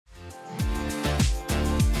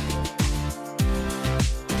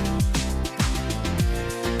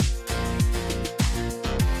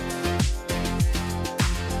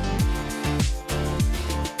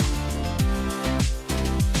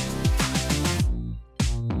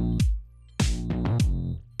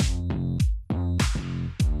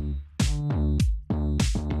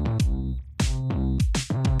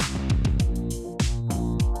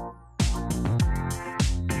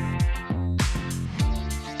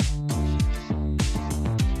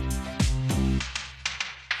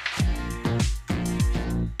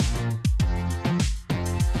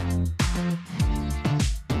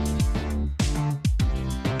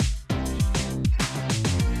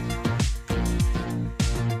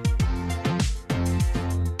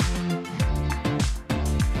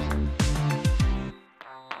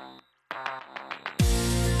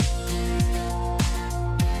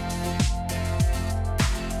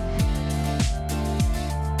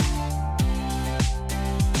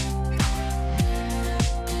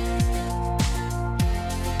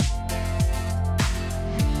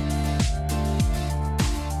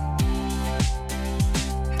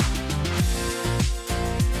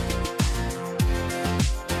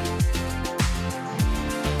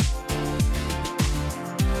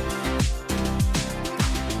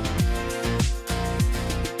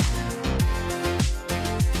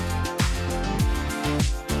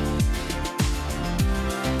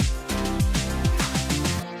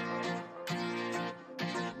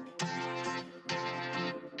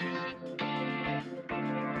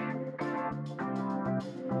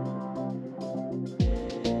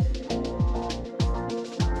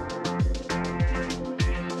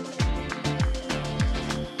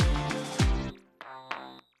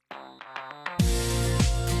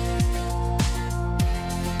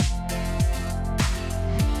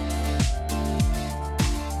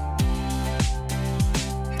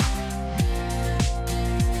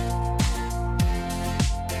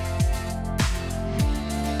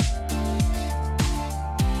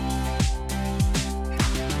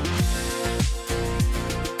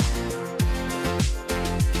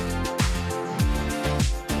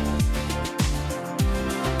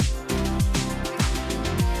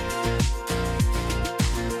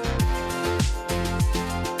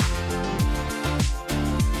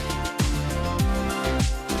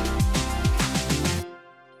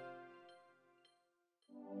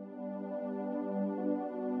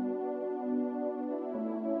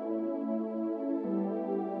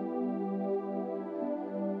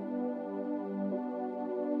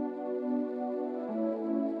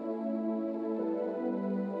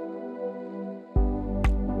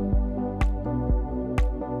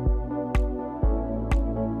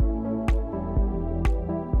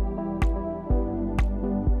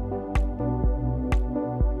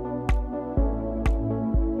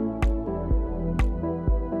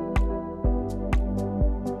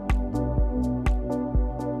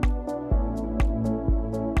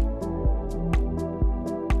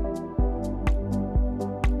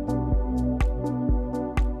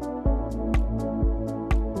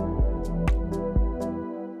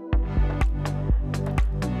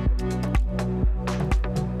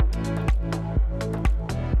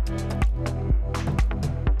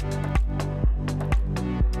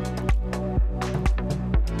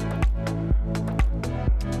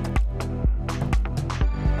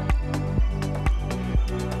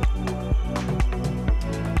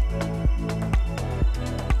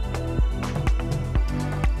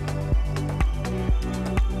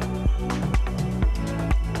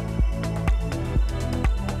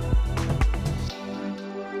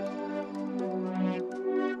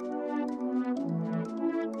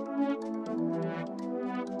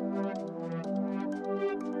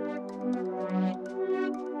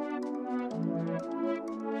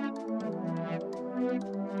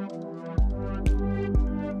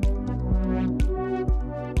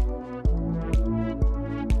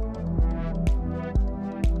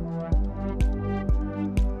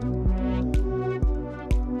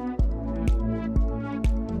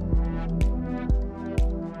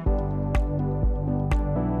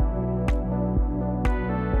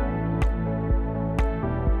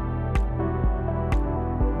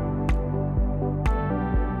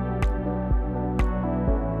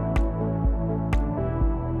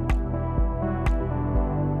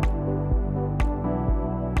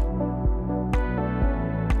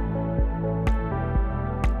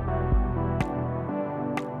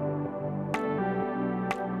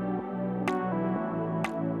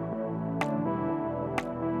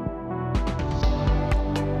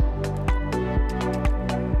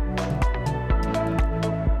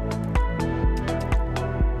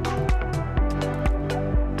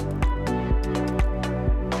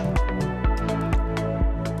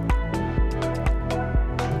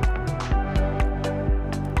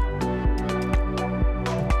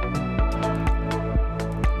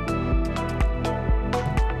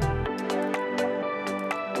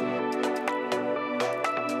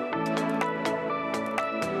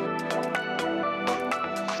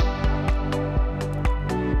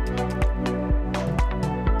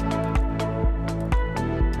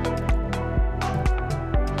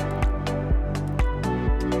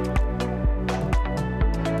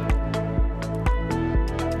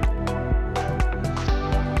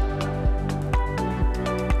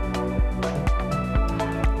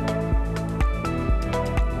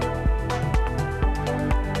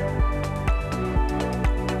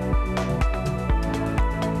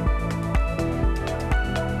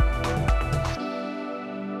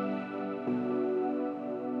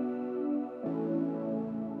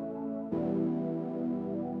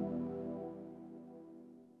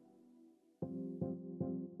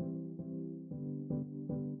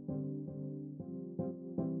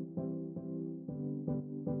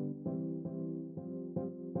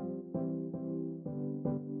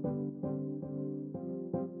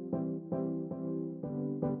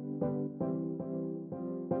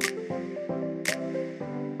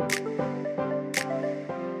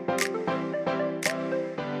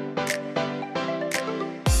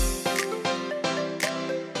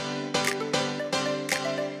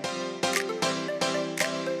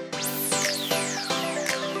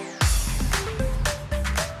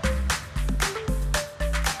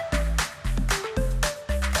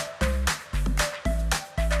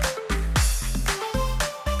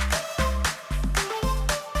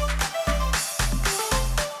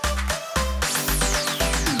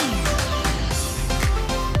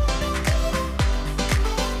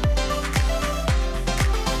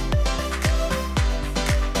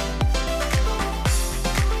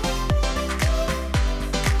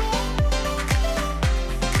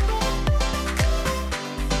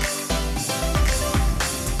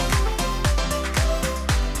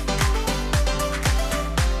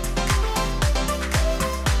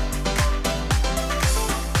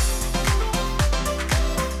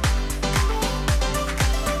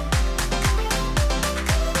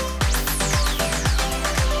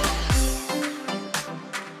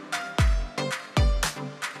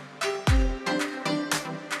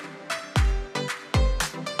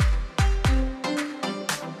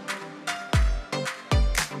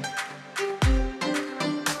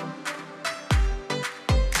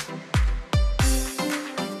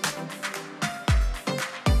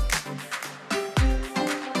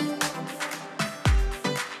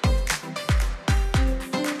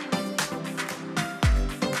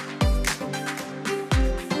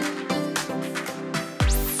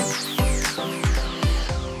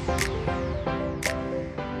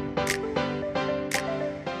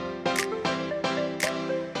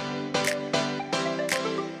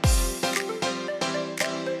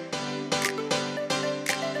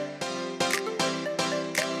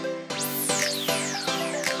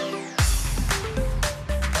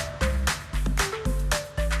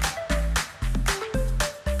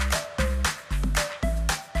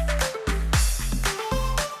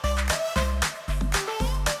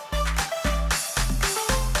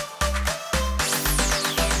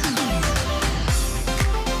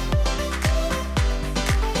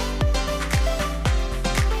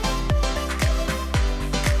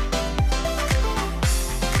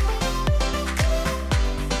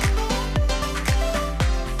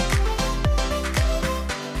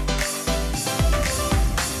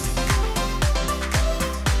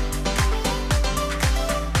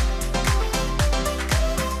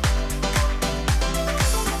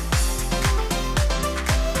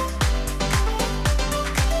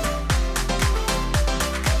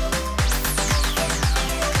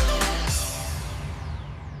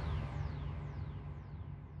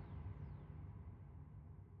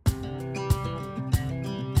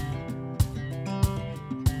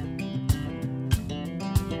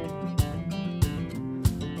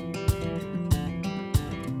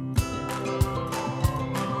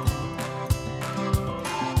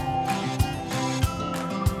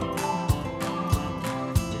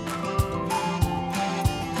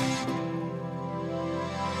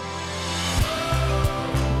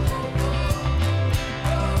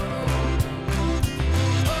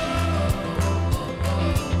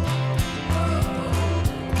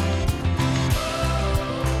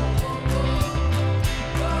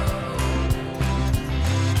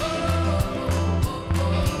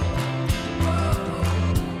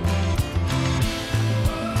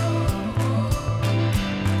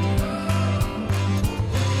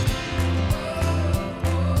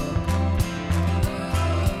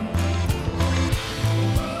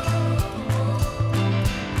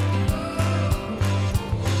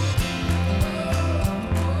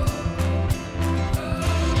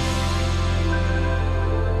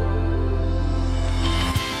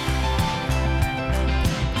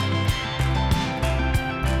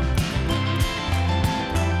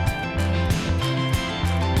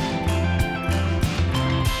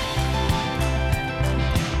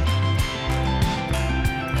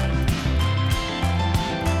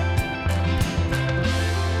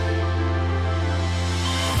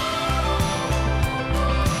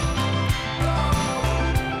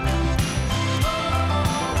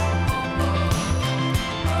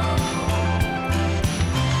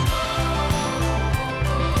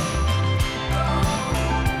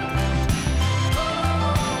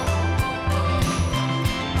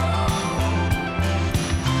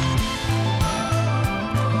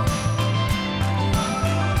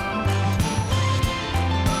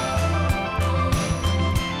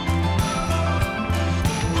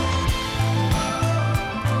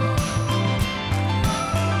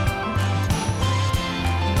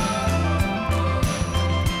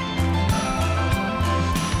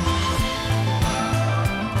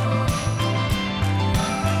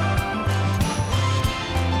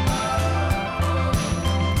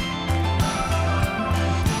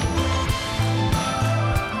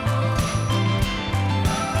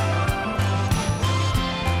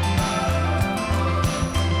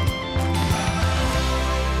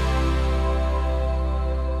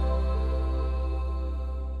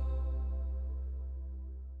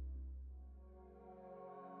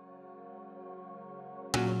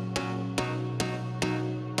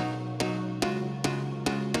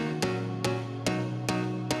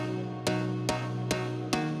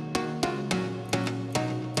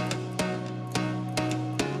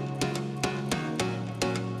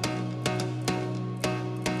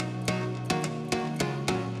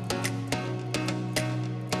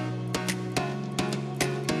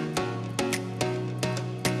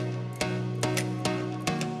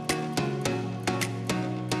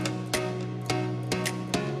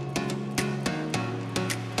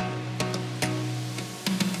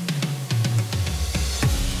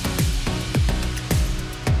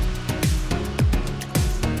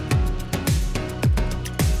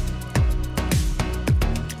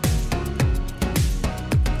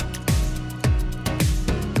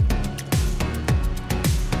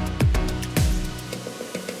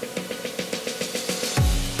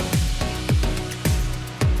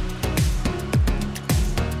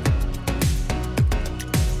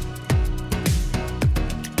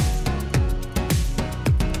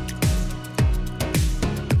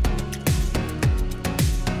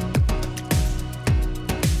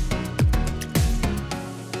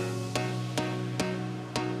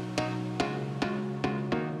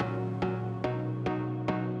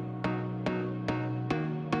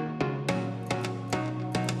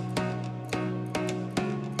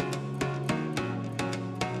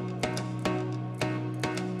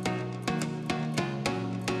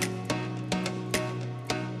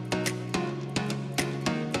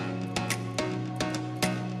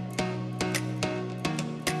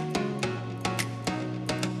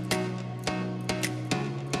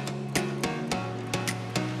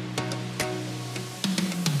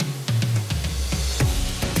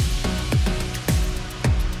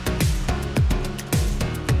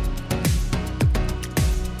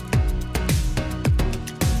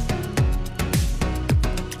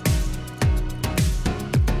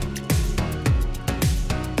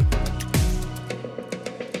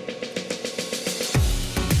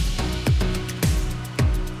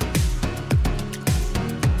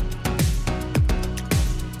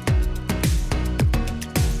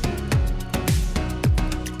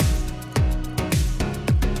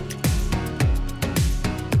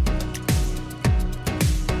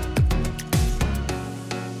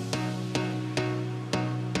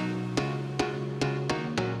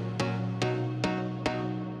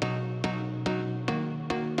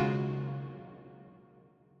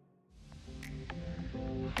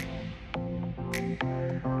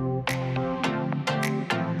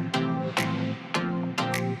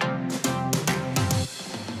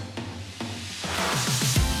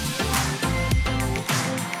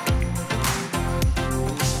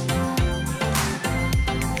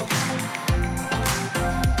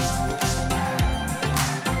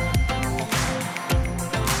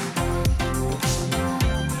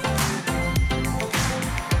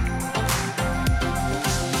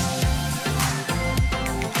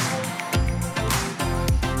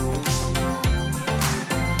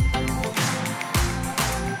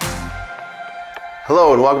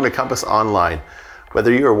Hello and welcome to Compass Online.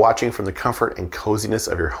 Whether you are watching from the comfort and coziness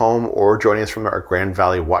of your home or joining us from our Grand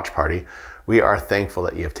Valley watch party, we are thankful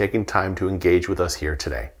that you have taken time to engage with us here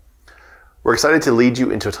today. We're excited to lead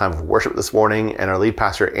you into a time of worship this morning, and our lead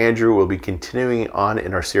pastor Andrew will be continuing on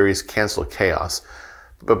in our series Cancel Chaos.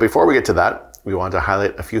 But before we get to that, we want to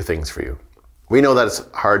highlight a few things for you. We know that it's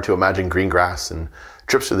hard to imagine green grass and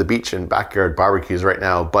trips to the beach and backyard barbecues right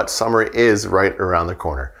now, but summer is right around the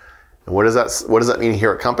corner. And what does that mean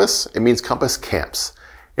here at Compass? It means Compass Camps.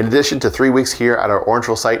 In addition to 3 weeks here at our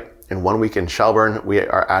Orangeville site and 1 week in Shelburne, we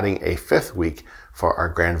are adding a 5th week for our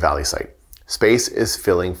Grand Valley site. Space is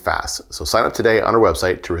filling fast, so sign up today on our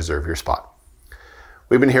website to reserve your spot.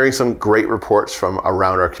 We've been hearing some great reports from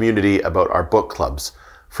around our community about our book clubs.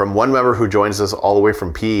 From one member who joins us all the way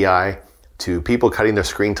from PEI to people cutting their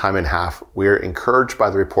screen time in half, we're encouraged by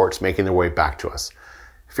the reports making their way back to us.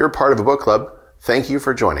 If you're a part of a book club, thank you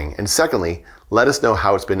for joining. And secondly, let us know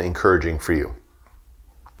how it's been encouraging for you.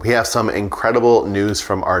 We have some incredible news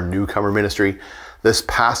from our newcomer ministry. This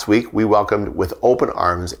past week, we welcomed with open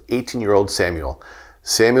arms 18-year-old Samuel.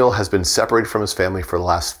 Samuel has been separated from his family for the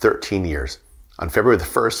last 13 years. On February the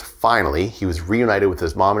 1st, finally, he was reunited with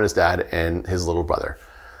his mom and his dad and his little brother.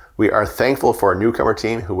 We are thankful for our newcomer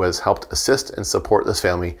team who has helped assist and support this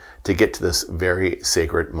family to get to this very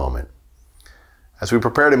sacred moment. As we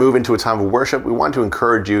prepare to move into a time of worship, we want to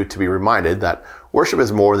encourage you to be reminded that worship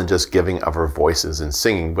is more than just giving of our voices and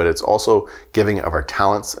singing, but it's also giving of our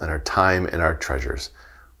talents and our time and our treasures.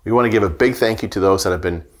 We want to give a big thank you to those that have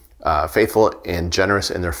been faithful and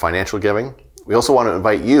generous in their financial giving. We also want to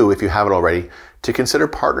invite you, if you haven't already, to consider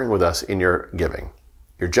partnering with us in your giving.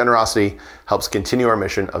 Your generosity helps continue our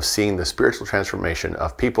mission of seeing the spiritual transformation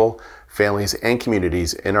of people, families, and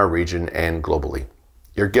communities in our region and globally.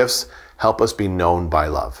 Your gifts help us be known by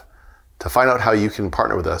love. To find out how you can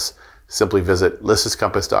partner with us, simply visit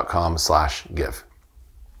listuscompass.com/give.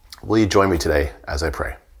 Will you join me today as I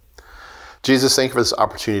pray? Jesus, thank you for this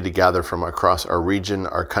opportunity to gather from across our region,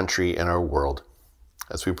 our country, and our world.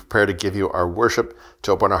 As we prepare to give you our worship,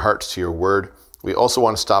 to open our hearts to your word, we also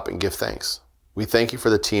want to stop and give thanks. We thank you for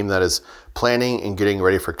the team that is planning and getting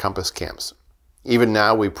ready for Compass Camps. Even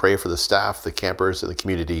now, we pray for the staff, the campers, and the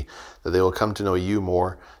community that they will come to know you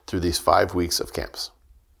more through these 5 weeks of camps.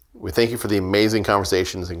 We thank you for the amazing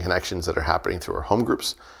conversations and connections that are happening through our home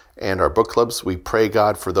groups and our book clubs. We pray,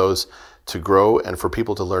 God, for those to grow and for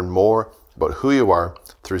people to learn more about who you are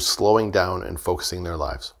through slowing down and focusing their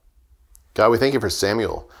lives. God, we thank you for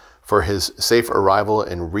Samuel, for his safe arrival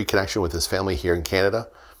and reconnection with his family here in Canada.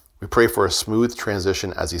 We pray for a smooth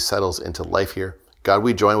transition as he settles into life here. God,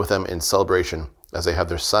 we join with them in celebration as they have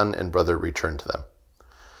their son and brother return to them.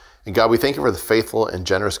 And God, we thank you for the faithful and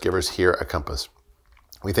generous givers here at Compass.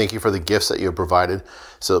 We thank you for the gifts that you have provided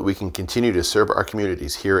so that we can continue to serve our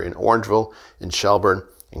communities here in Orangeville, in Shelburne,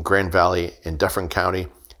 in Grand Valley, in Dufferin County,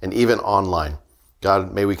 and even online.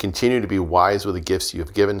 God, may we continue to be wise with the gifts you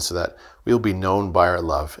have given so that we will be known by our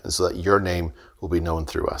love and so that your name will be known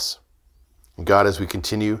through us. And God, as we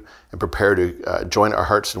continue and prepare to join our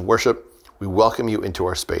hearts in worship, we welcome you into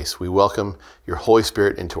our space. We welcome your Holy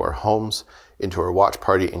Spirit into our homes, into our watch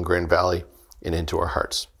party in Grand Valley, and into our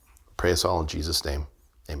hearts. Pray us all in Jesus' name.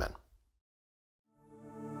 Amen.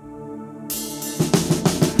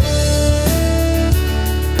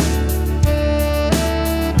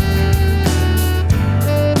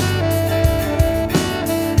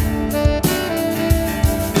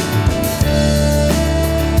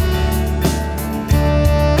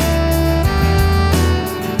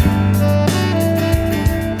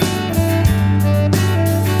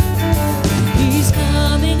 He's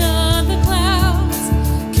coming on the clouds.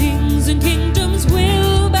 Kings and kingdoms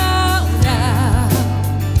will bow.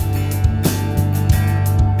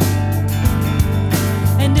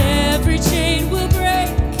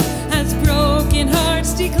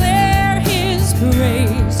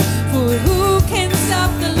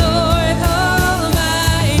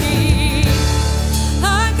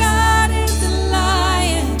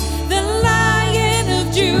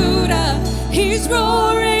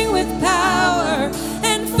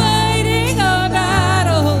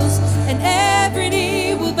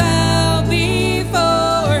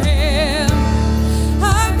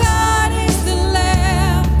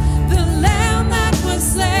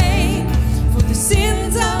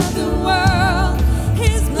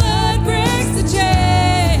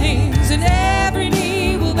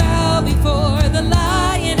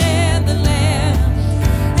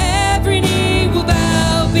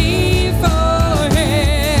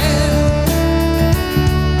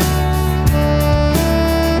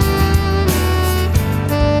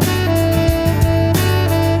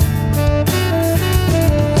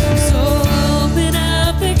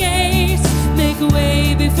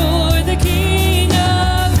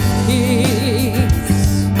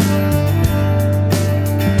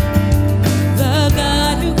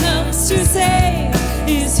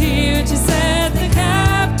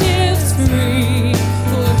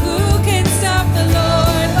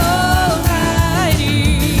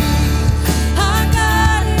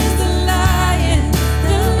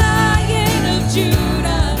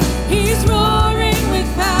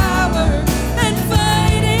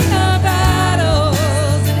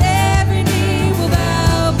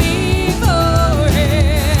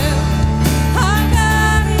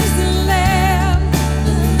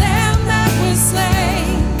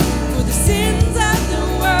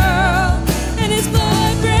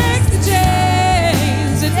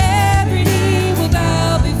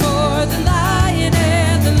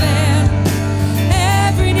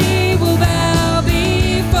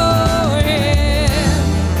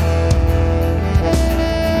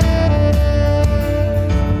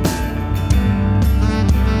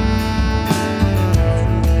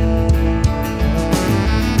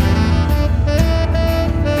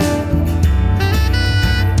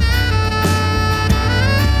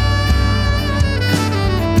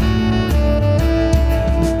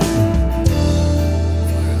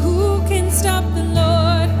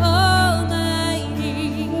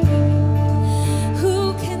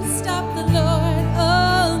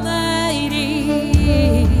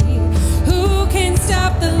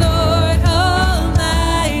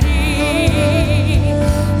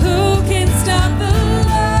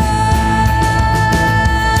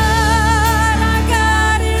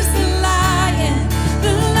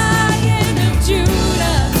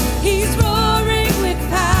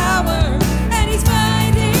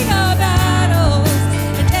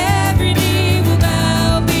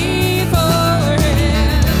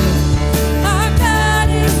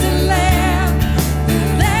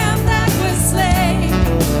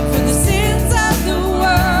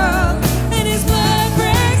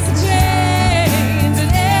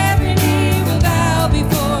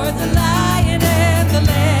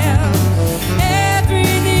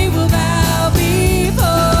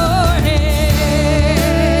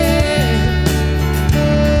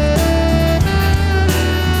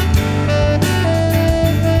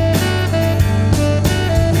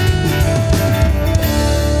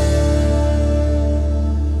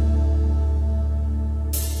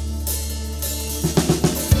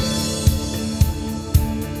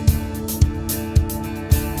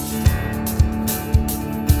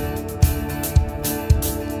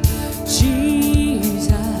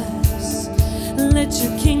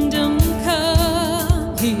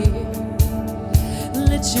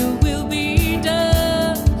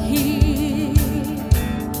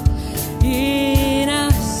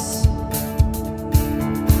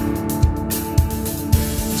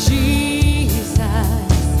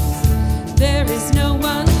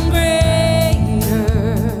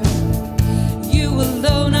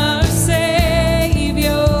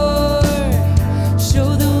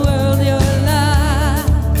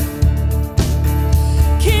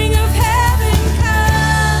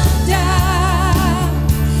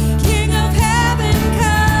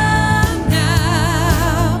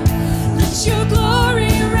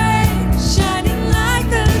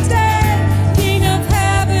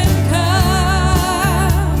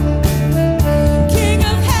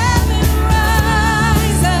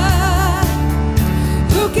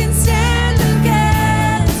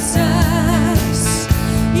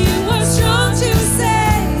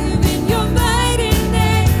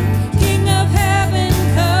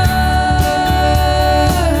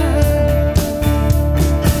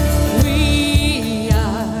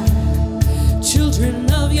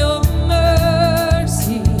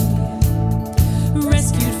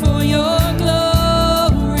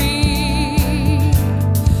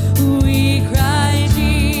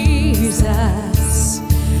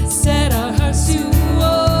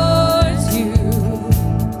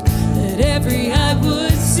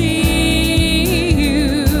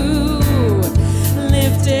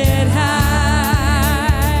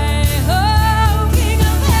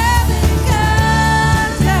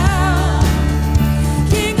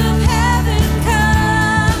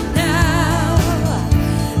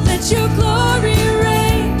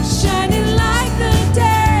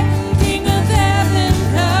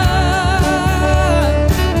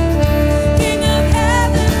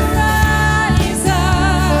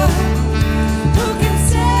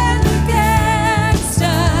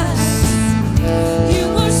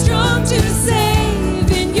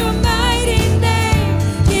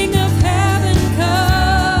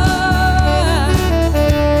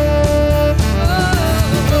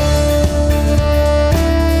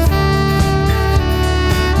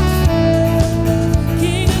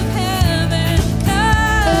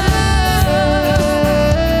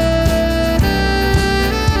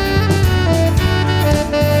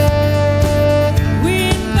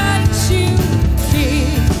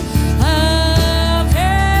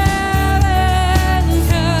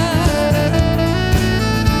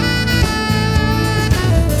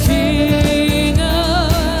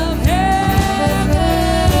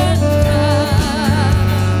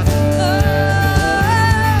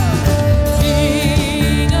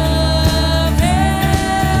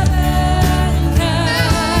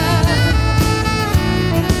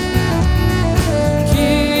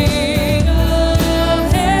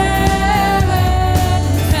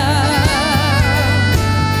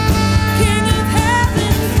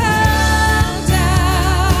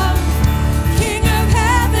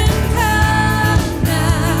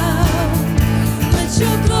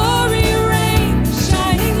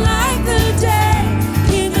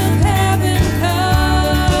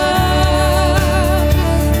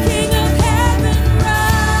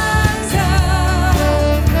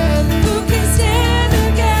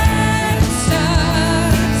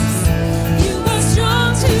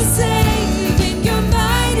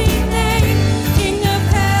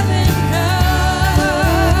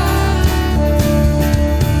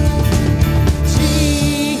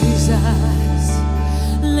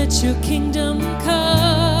 Let your kingdom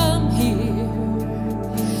come here.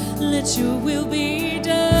 Let your will be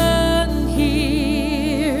done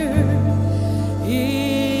here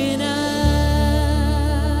in us.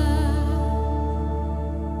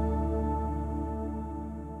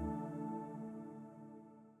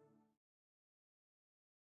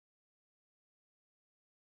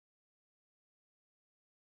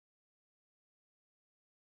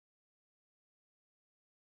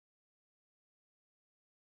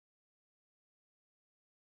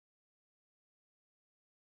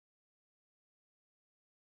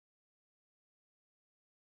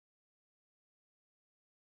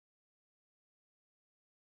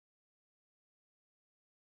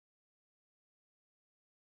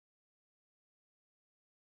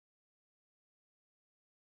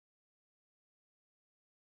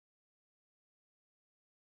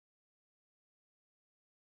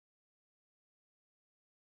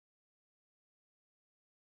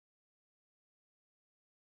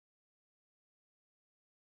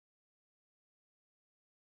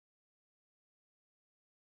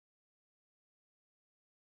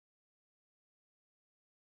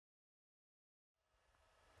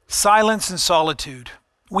 Silence and solitude.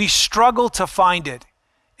 We struggle to find it,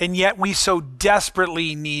 and yet we so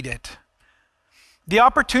desperately need it. The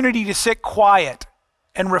opportunity to sit quiet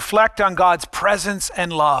and reflect on God's presence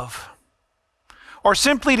and love, or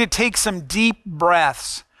simply to take some deep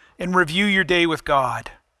breaths and review your day with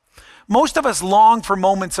God. Most of us long for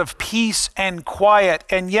moments of peace and quiet,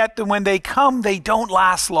 and yet when they come, they don't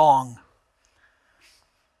last long.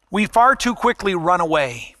 We far too quickly run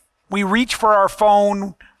away. We reach for our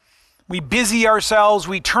phone, we busy ourselves,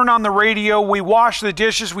 we turn on the radio, we wash the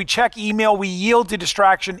dishes, we check email, we yield to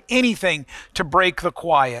distraction, anything to break the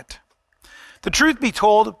quiet. The truth be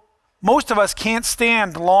told, most of us can't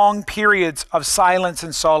stand long periods of silence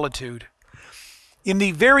and solitude. In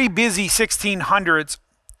the very busy 1600s,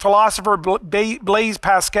 philosopher Blaise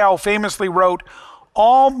Pascal famously wrote,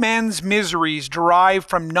 "All men's miseries derive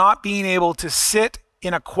from not being able to sit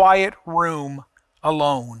in a quiet room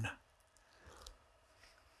alone."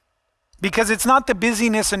 Because it's not the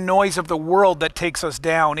busyness and noise of the world that takes us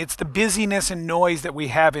down. It's the busyness and noise that we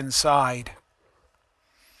have inside.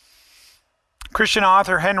 Christian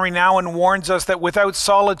author Henry Nouwen warns us that without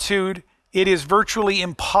solitude, it is virtually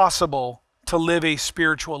impossible to live a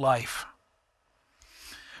spiritual life.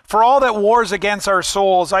 For all that wars against our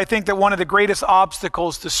souls, I think that one of the greatest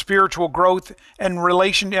obstacles to spiritual growth and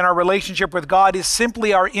in our relationship with God is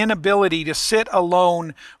simply our inability to sit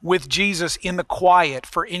alone with Jesus in the quiet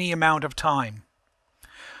for any amount of time.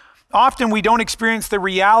 Often we don't experience the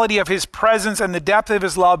reality of his presence and the depth of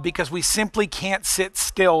his love because we simply can't sit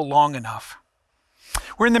still long enough.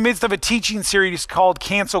 We're in the midst of a teaching series called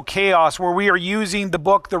Cancel Chaos, where we are using the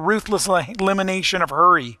book, The Ruthless Elimination of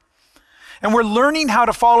Hurry. And we're learning how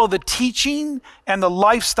to follow the teaching and the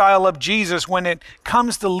lifestyle of Jesus when it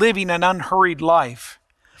comes to living an unhurried life.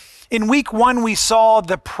 In week 1, we saw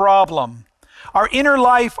the problem. Our inner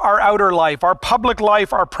life, our outer life, our public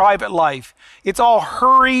life, our private life. It's all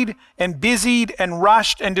hurried and busied and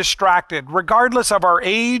rushed and distracted, regardless of our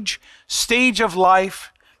age, stage of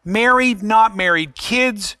life, married, not married,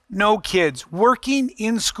 kids, no kids, working,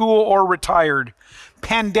 in school, or retired,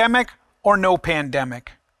 pandemic or no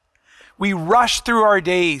pandemic. We rush through our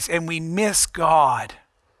days and we miss God.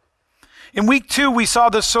 In week 2, we saw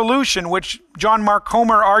the solution, which John Mark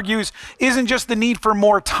Comer argues isn't just the need for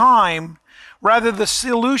more time. Rather, the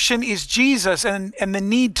solution is Jesus and the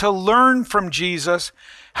need to learn from Jesus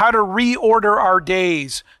how to reorder our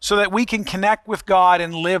days so that we can connect with God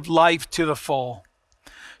and live life to the full.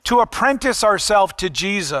 To apprentice ourselves to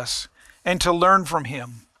Jesus and to learn from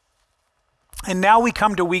him. And now we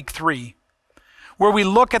come to week 3. Where we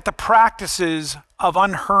look at the practices of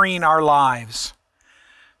unhurrying our lives.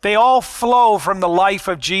 They all flow from the life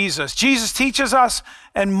of Jesus. Jesus teaches us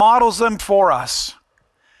and models them for us.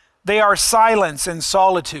 They are silence and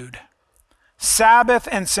solitude, Sabbath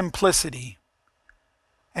and simplicity,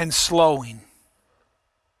 and slowing.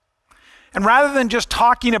 And rather than just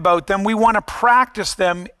talking about them, we want to practice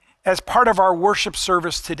them as part of our worship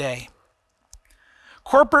service today.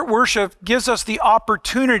 Corporate worship gives us the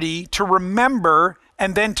opportunity to remember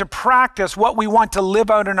and then to practice what we want to live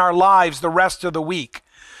out in our lives the rest of the week.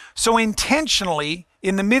 So intentionally,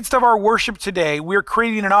 in the midst of our worship today, we're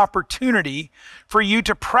creating an opportunity for you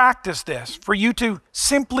to practice this, for you to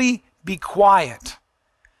simply be quiet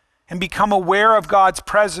and become aware of God's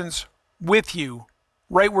presence with you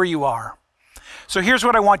right where you are. So here's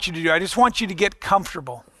what I want you to do. I just want you to get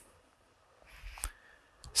comfortable.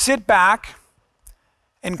 Sit back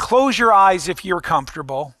and close your eyes if you're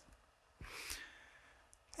comfortable.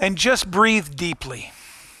 and just breathe deeply.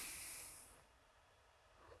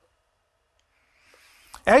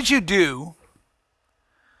 As you do,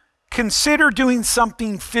 consider doing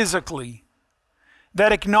something physically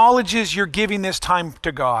that acknowledges you're giving this time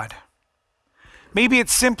to God. Maybe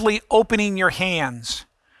it's simply opening your hands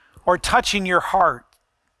or touching your heart,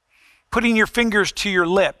 putting your fingers to your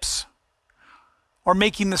lips, or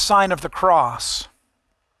making the sign of the cross.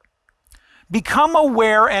 Become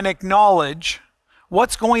aware and acknowledge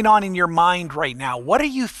what's going on in your mind right now. What are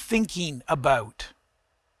you thinking about?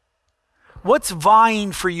 What's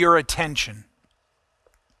vying for your attention?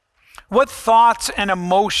 What thoughts and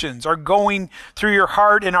emotions are going through your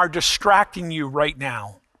heart and are distracting you right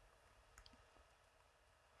now?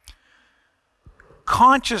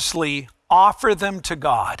 Consciously offer them to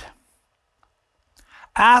God.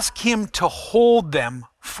 Ask Him to hold them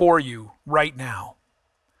for you right now.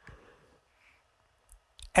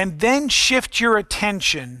 And then shift your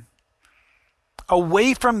attention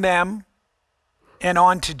away from them and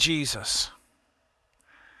onto Jesus.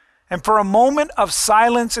 And for a moment of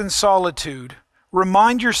silence and solitude,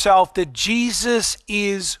 remind yourself that Jesus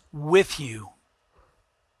is with you.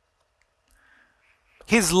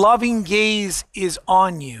 His loving gaze is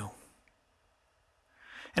on you.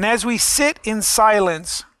 And as we sit in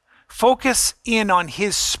silence, focus in on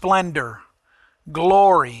His splendor,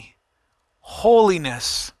 glory,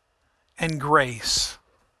 holiness, and grace.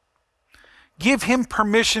 Give Him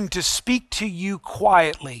permission to speak to you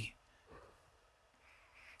quietly,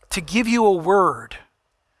 to give you a word,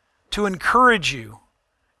 to encourage you,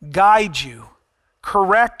 guide you,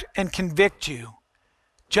 correct and convict you,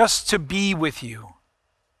 just to be with you.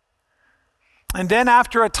 And then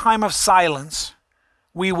after a time of silence,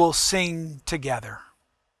 we will sing together.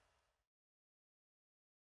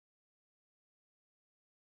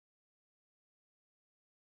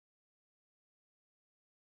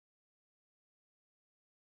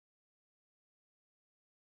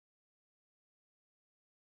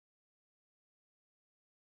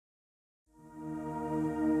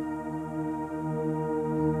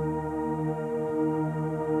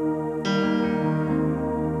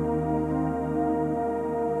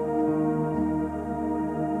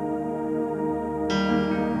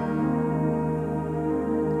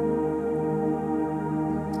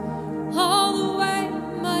 All the way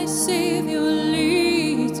my Savior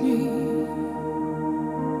leads me.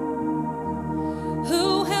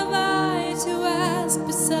 Who have I to ask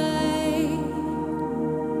beside?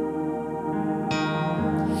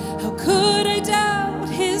 How could I doubt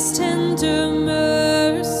His tender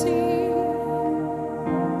mercy?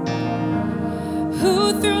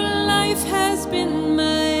 Who through life has been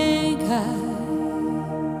my guide?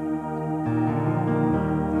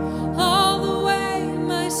 All the way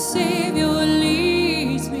my Savior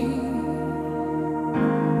leads me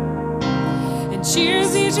and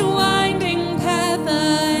cheers each winding path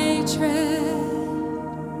I tread.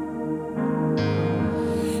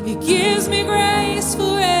 He gives me grace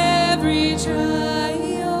for every trial,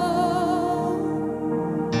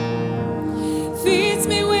 feeds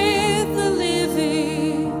me with the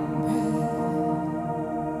living bread.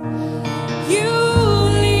 You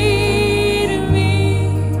lead me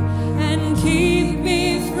and keep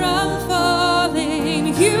me from falling.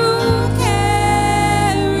 You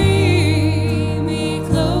carry me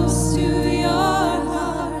close to your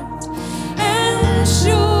heart, and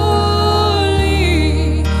surely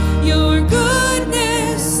your good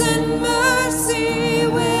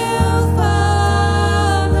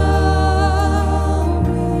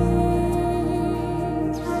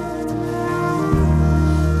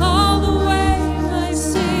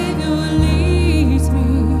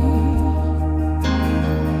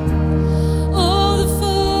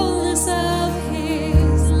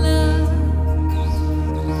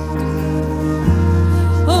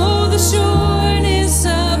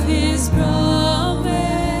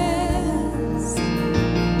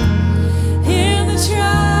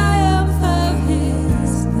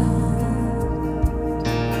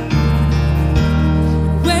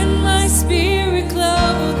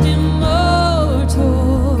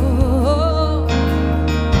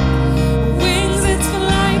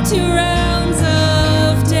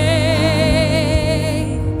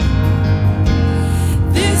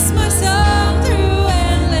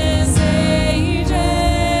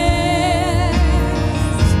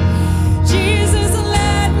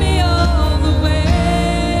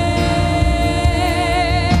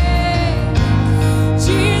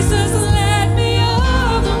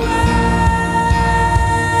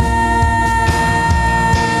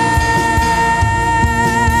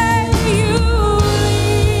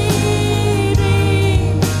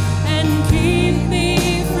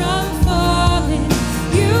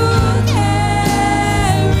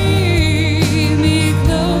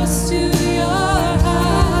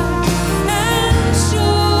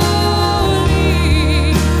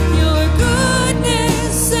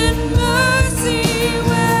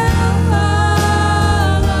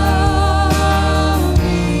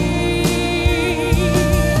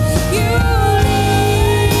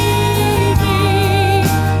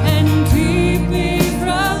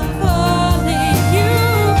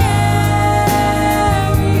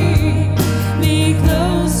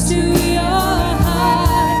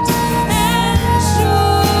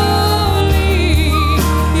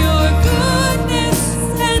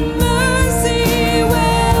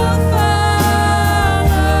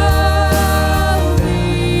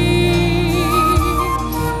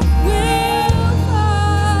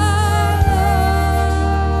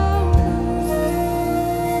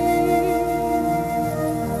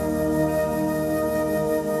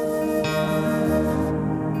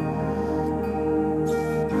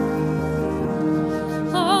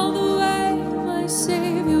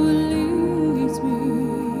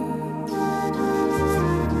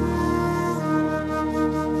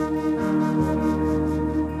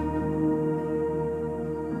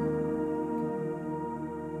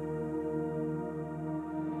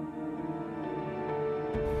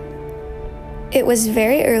It was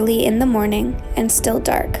very early in the morning and still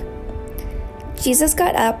dark. Jesus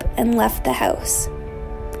got up and left the house.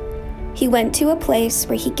 He went to a place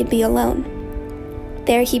where he could be alone.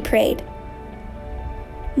 There he prayed,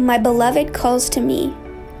 "My beloved calls to me.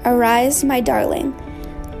 Arise, my darling.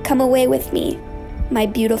 Come away with me, my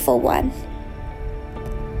beautiful one.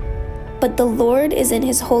 But the Lord is in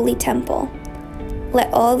his holy temple.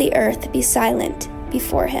 Let all the earth be silent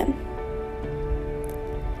before him.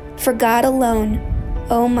 For God alone,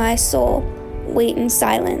 O my soul, wait in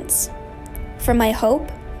silence, for my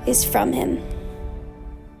hope is from him."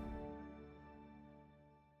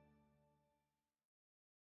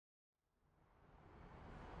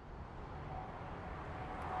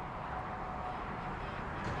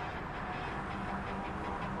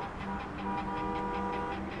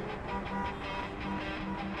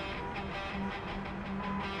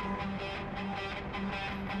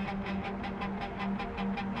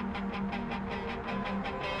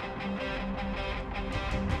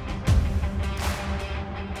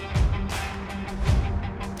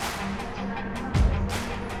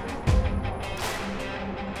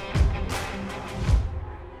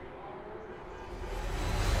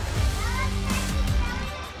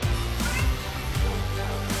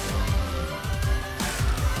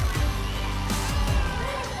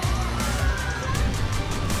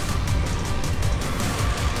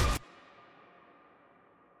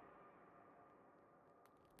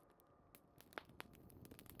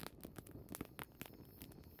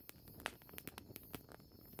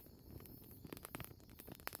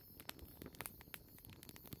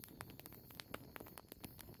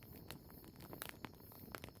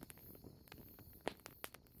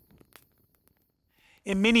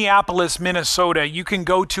 In Minneapolis, Minnesota, you can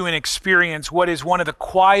go to and experience what is one of the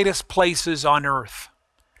quietest places on earth.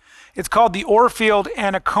 It's called the Orangeville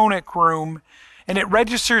Anechoic Room, and it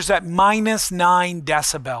registers at -9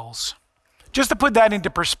 decibels. Just to put that into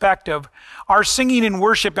perspective, our singing and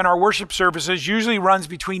worship in our worship services usually runs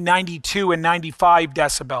between 92 and 95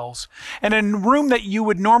 decibels. And a room that you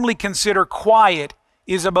would normally consider quiet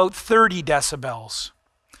is about 30 decibels.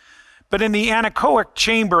 But in the anechoic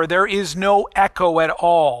chamber, there is no echo at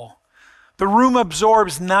all. The room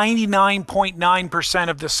absorbs 99.9%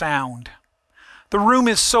 of the sound. The room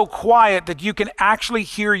is so quiet that you can actually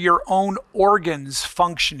hear your own organs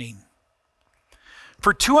functioning.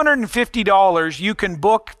 For $250, you can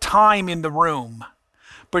book time in the room,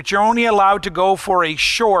 but you're only allowed to go for a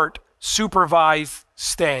short, supervised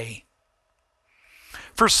stay.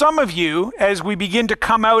 For some of you, as we begin to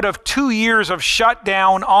come out of 2 years of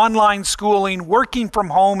shutdown, online schooling, working from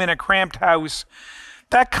home in a cramped house,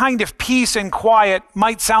 that kind of peace and quiet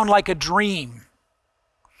might sound like a dream,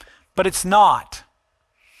 but it's not.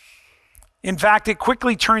 In fact, it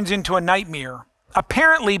quickly turns into a nightmare.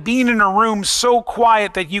 Apparently, being in a room so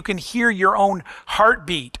quiet that you can hear your own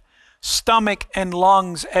heartbeat, stomach, and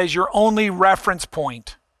lungs as your only reference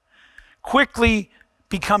point quickly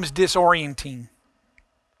becomes disorienting.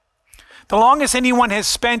 The longest anyone has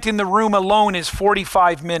spent in the room alone is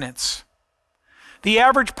 45 minutes. The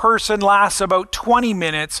average person lasts about 20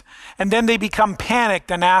 minutes, and then they become panicked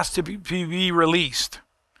and ask to be released.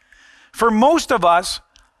 For most of us,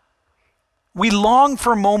 we long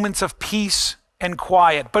for moments of peace and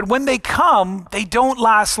quiet, but when they come, they don't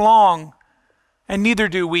last long, and neither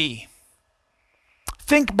do we.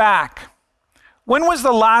 Think back. When was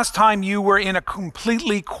the last time you were in a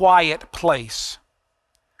completely quiet place?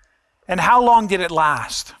 And how long did it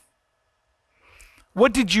last?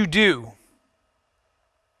 What did you do?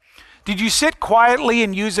 Did you sit quietly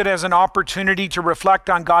and use it as an opportunity to reflect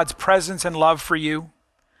on God's presence and love for you?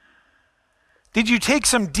 Did you take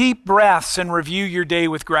some deep breaths and review your day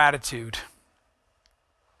with gratitude?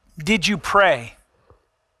 Did you pray?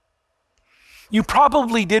 You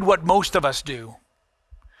probably did what most of us do.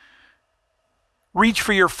 Reach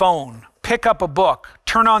for your phone, pick up a book,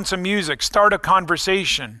 turn on some music, start a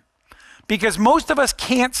conversation. Because most of us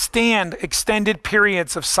can't stand extended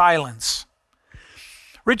periods of silence.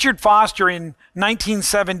 Richard Foster in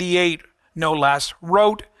 1978, no less,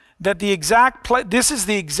 wrote that this is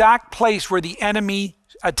the exact place where the enemy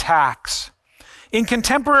attacks. In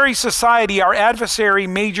contemporary society, our adversary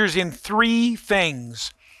majors in 3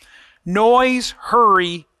 things: noise,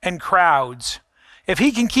 hurry, and crowds. If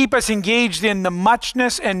he can keep us engaged in the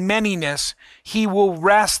muchness and manyness, he will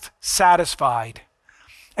rest satisfied.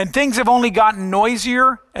 And things have only gotten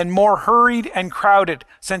noisier and more hurried and crowded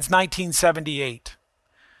since 1978,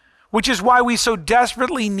 which is why we so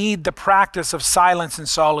desperately need the practice of silence and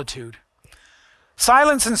solitude.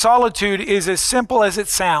 Silence and solitude is as simple as it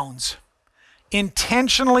sounds.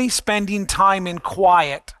 Intentionally spending time in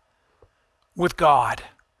quiet with God.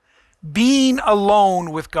 Being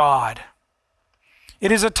alone with God.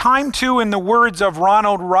 It is a time too, in the words of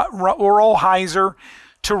Ronald Rolheiser,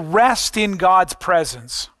 to rest in God's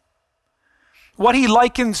presence. What he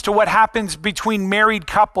likens to what happens between married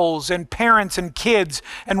couples and parents and kids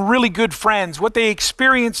and really good friends, what they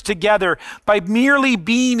experience together by merely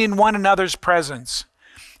being in one another's presence.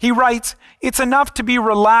 He writes, "It's enough to be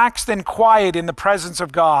relaxed and quiet in the presence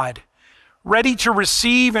of God, ready to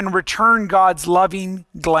receive and return God's loving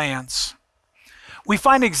glance." We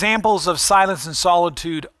find examples of silence and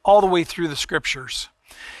solitude all the way through the scriptures.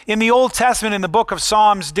 In the Old Testament, in the book of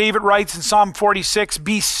Psalms, David writes in Psalm 46,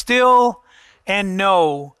 "Be still and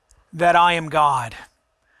know that I am God."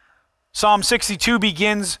 Psalm 62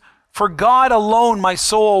 begins, "For God alone my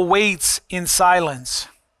soul waits in silence."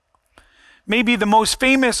 Maybe the most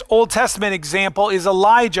famous Old Testament example is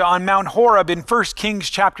Elijah on Mount Horeb in 1 Kings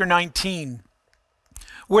chapter 19,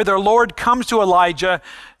 where the Lord comes to Elijah,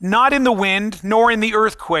 not in the wind, nor in the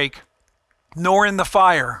earthquake, nor in the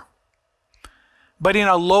fire, but in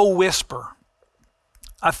a low whisper,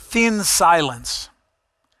 a thin silence,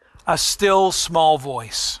 a still small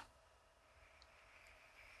voice.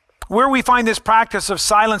 Where we find this practice of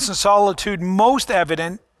silence and solitude most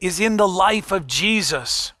evident is in the life of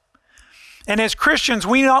Jesus. And as Christians,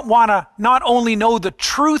 we want to not only know the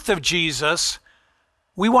truth of Jesus,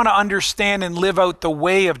 we want to understand and live out the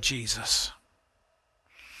way of Jesus.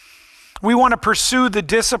 We want to pursue the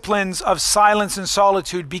disciplines of silence and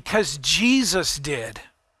solitude because Jesus did.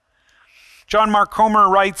 John Mark Comer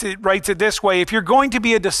writes it this way: if you're going to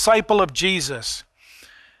be a disciple of Jesus,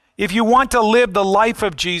 if you want to live the life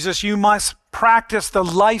of Jesus, you must practice the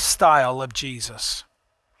lifestyle of Jesus.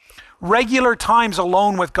 Regular times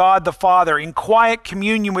alone with God the Father, in quiet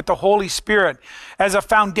communion with the Holy Spirit as a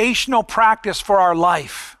foundational practice for our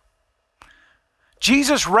life.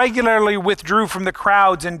 Jesus regularly withdrew from the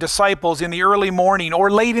crowds and disciples in the early morning or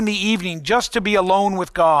late in the evening just to be alone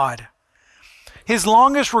with God. His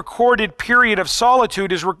longest recorded period of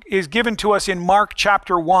solitude is given to us in Mark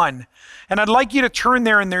chapter 1. And I'd like you to turn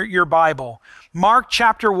there in your Bible. Mark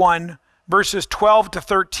chapter 1, verses 12 to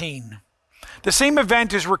 13. The same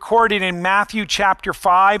event is recorded in Matthew chapter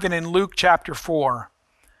 5 and in Luke chapter 4.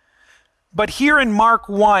 But here in Mark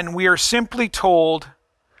 1, we are simply told,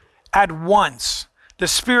 at once the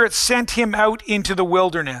Spirit sent him out into the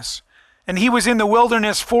wilderness, and he was in the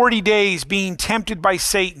wilderness 40 days being tempted by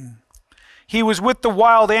Satan. He was with the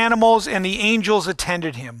wild animals, and the angels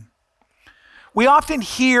attended him. We often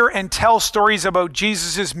hear and tell stories about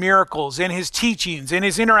Jesus' miracles and his teachings and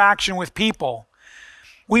his interaction with people.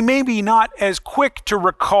 We may be not as quick to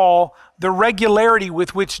recall the regularity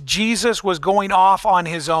with which Jesus was going off on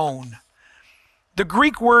his own. The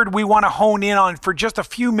Greek word we want to hone in on for just a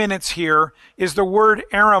few minutes here is the word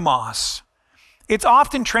eremos. It's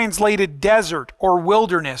often translated desert or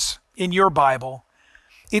wilderness in your Bible.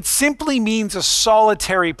 It simply means a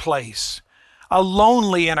solitary place, a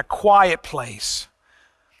lonely and a quiet place.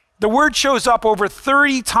 The word shows up over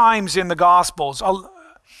 30 times in the Gospels,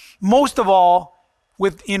 most of all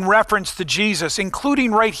in reference to Jesus,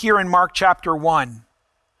 including right here in Mark chapter 1.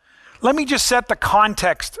 Let me just set the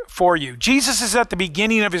context for you. Jesus is at the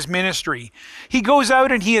beginning of his ministry. He goes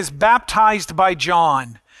out and he is baptized by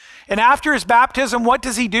John. And after his baptism, what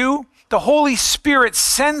does he do? The Holy Spirit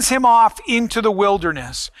sends him off into the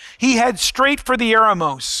wilderness. He heads straight for the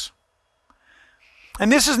eremos.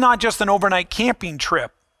 And this is not just an overnight camping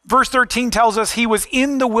trip. Verse 13 tells us he was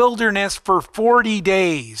in the wilderness for 40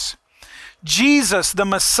 days. Jesus, the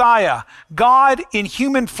Messiah, God in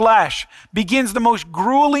human flesh, begins the most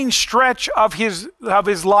grueling stretch of his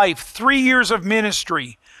life, 3 years of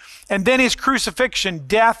ministry, and then his crucifixion,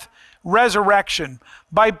 death, resurrection,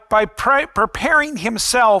 by preparing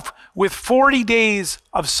himself with 40 days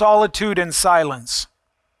of solitude and silence.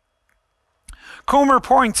 Comer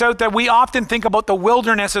points out that we often think about the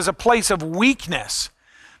wilderness as a place of weakness,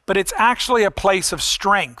 but it's actually a place of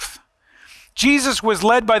strength. Jesus was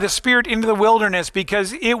led by the Spirit into the wilderness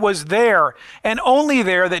because it was there and only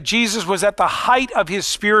there that Jesus was at the height of his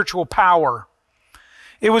spiritual power.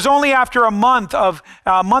 It was only after a month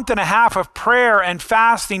and a half of prayer and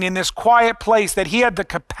fasting in this quiet place that he had the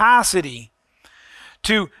capacity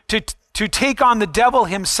to take on the devil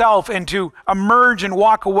himself and to emerge and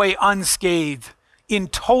walk away unscathed in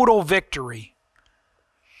total victory.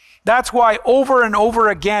 That's why over and over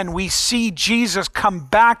again we see Jesus come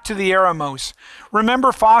back to the eremos.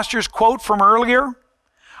 Remember Foster's quote from earlier?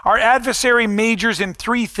 Our adversary majors in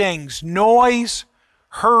 3 things: noise,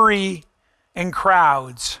 hurry, and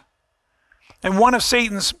crowds. And one of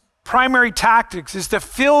Satan's primary tactics is to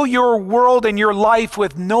fill your world and your life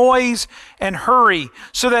with noise and hurry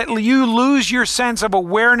so that you lose your sense of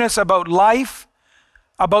awareness about life,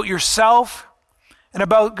 about yourself, and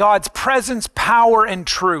about God's presence, power, and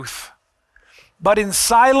truth. But in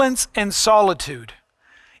silence and solitude,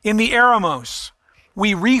 in the eremos,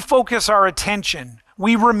 we refocus our attention,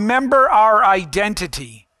 we remember our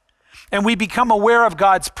identity, and we become aware of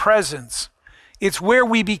God's presence. It's where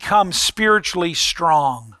we become spiritually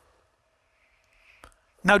strong.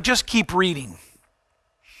 Now just keep reading.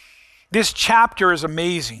 This chapter is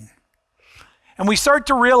amazing. And we start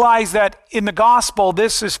to realize that in the gospel,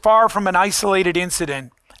 this is far from an isolated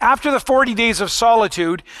incident. After the 40 days of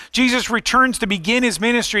solitude, Jesus returns to begin his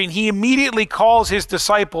ministry, and he immediately calls his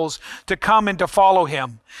disciples to come and to follow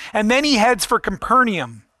him. And then he heads for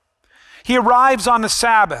Capernaum. He arrives on the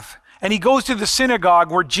Sabbath, and he goes to the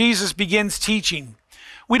synagogue where Jesus begins teaching.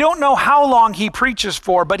 We don't know how long he preaches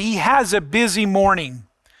for, but he has a busy morning.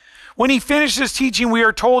 When he finishes teaching, we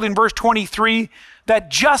are told in verse 23 that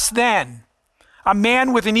just then, a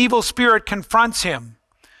man with an evil spirit confronts him.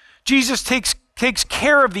 Jesus takes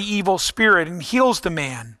care of the evil spirit and heals the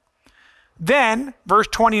man. Then, verse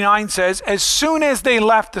 29 says, as soon as they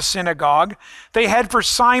left the synagogue, they head for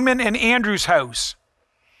Simon and Andrew's house.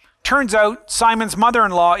 Turns out Simon's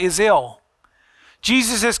mother-in-law is ill.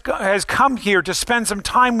 Jesus has come here to spend some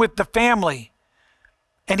time with the family,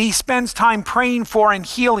 and he spends time praying for and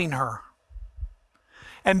healing her.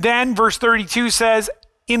 And then, verse 32 says,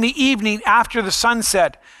 in the evening after the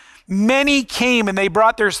sunset, many came and they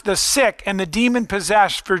brought the sick and the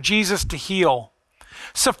demon-possessed for Jesus to heal.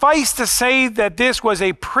 Suffice to say that this was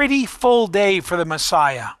a pretty full day for the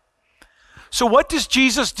Messiah. So what does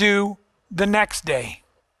Jesus do the next day?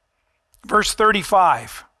 Verse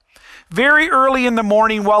 35. Very early in the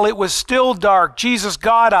morning, while it was still dark, Jesus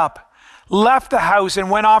got up, left the house, and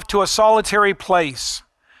went off to a solitary place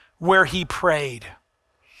where he prayed.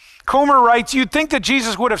 Comer writes, you'd think that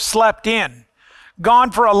Jesus would have slept in,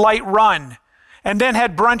 gone for a light run, and then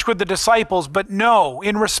had brunch with the disciples, but no.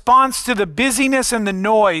 In response to the busyness and the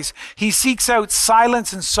noise, he seeks out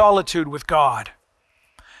silence and solitude with God.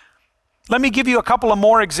 Let me give you a couple of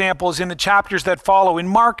more examples in the chapters that follow. In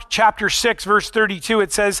Mark chapter 6, verse 32,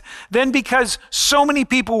 it says, then because so many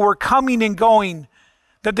people were coming and going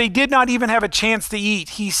that they did not even have a chance to eat,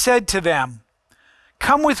 he said to them,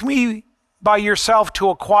 come with me by yourself to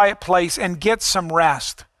a quiet place and get some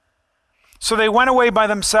rest. So they went away by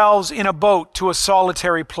themselves in a boat to a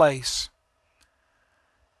solitary place.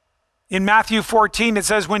 In Matthew 14, it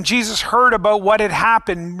says, when Jesus heard about what had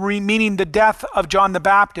happened, meaning the death of John the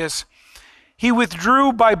Baptist, he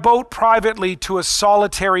withdrew by boat privately to a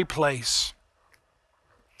solitary place.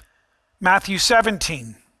 Matthew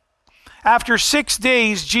 17. After 6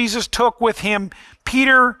 days, Jesus took with him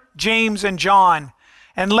Peter, James, and John,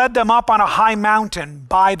 and led them up on a high mountain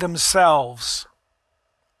by themselves.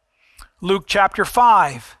 Luke chapter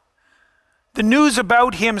 5. The news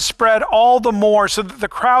about him spread all the more so that the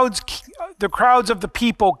crowds of the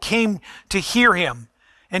people came to hear him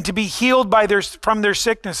and to be healed from their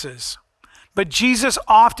sicknesses. But Jesus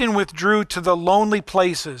often withdrew to the lonely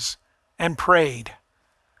places and prayed.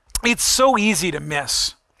 It's so easy to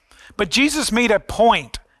miss. But Jesus made a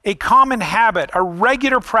point, a common habit, a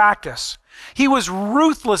regular practice. He was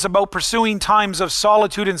ruthless about pursuing times of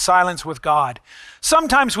solitude and silence with God.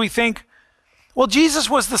 Sometimes we think, well, Jesus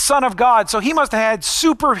was the Son of God, so he must have had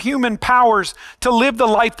superhuman powers to live the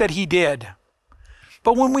life that he did.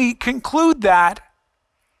 But when we conclude that,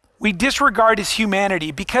 we disregard his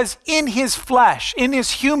humanity, because in his flesh, in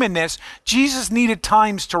his humanness, Jesus needed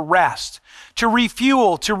times to rest, to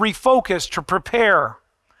refuel, to refocus, to prepare.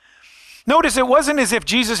 Notice it wasn't as if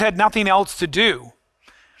Jesus had nothing else to do.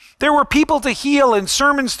 There were people to heal and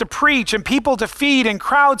sermons to preach and people to feed and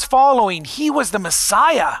crowds following. He was the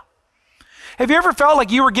Messiah. Have you ever felt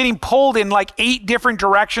like you were getting pulled in like 8 different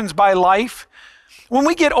directions by life? When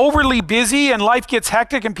we get overly busy and life gets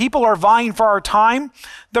hectic and people are vying for our time,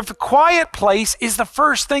 the quiet place is the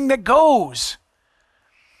first thing that goes,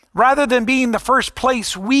 rather than being the first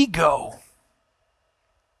place we go.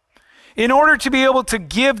 In order to be able to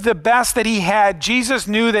give the best that he had, Jesus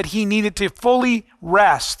knew that he needed to fully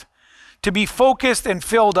rest, to be focused and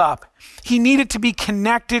filled up. He needed to be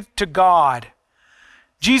connected to God.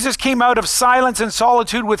 Jesus came out of silence and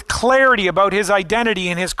solitude with clarity about his identity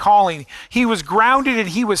and his calling. He was grounded and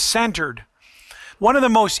he was centered. One of the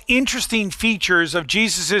most interesting features of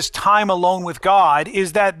Jesus' time alone with God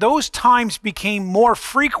is that those times became more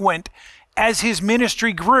frequent as his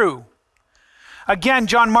ministry grew. Again,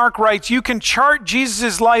 John Mark writes, you can chart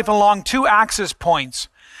Jesus' life along 2 axis points.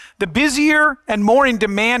 The busier and more in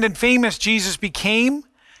demand and famous Jesus became,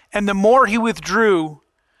 and the more he withdrew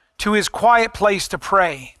to his quiet place to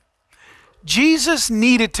pray. Jesus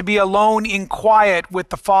needed to be alone in quiet with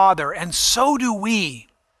the Father, and so do we.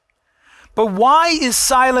 But why is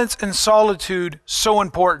silence and solitude so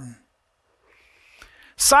important?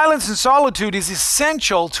 Silence and solitude is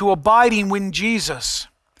essential to abiding with Jesus.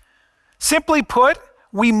 Simply put,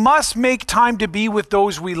 we must make time to be with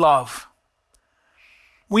those we love.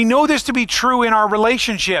 We know this to be true in our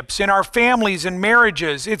relationships, in our families and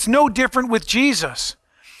marriages. It's no different with Jesus.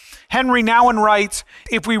 Henry Nouwen writes,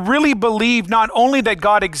 if we really believe not only that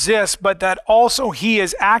God exists, but that also he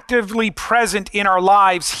is actively present in our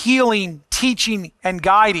lives, healing, teaching, and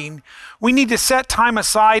guiding, we need to set time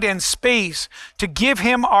aside and space to give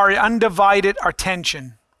him our undivided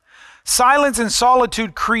attention. Silence and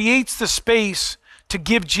solitude creates the space to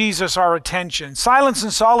give Jesus our attention. Silence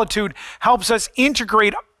and solitude helps us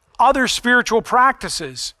integrate other spiritual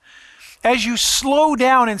practices. As you slow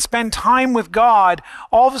down and spend time with God,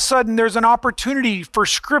 all of a sudden there's an opportunity for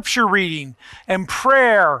scripture reading and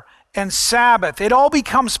prayer and Sabbath. It all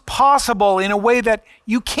becomes possible in a way that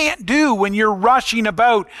you can't do when you're rushing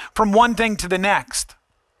about from one thing to the next.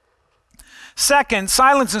 Second,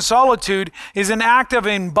 silence and solitude is an act of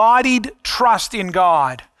embodied trust in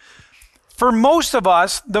God. For most of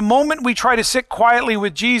us, the moment we try to sit quietly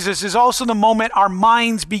with Jesus is also the moment our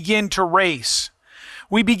minds begin to race.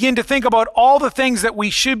 We begin to think about all the things that we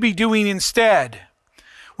should be doing instead.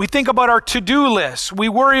 We think about our to-do list. We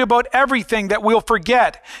worry about everything that we'll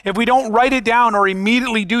forget if we don't write it down or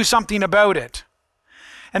immediately do something about it.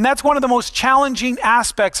 And that's one of the most challenging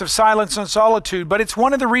aspects of silence and solitude, but it's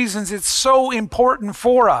one of the reasons it's so important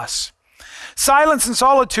for us. Silence and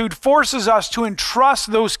solitude forces us to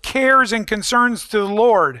entrust those cares and concerns to the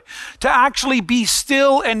Lord, to actually be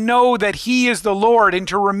still and know that he is the Lord, and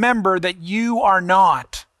to remember that you are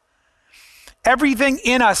not. Everything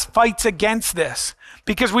in us fights against this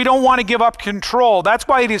because we don't want to give up control. That's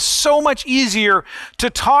why it is so much easier to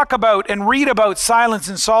talk about and read about silence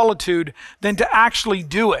and solitude than to actually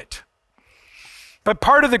do it. But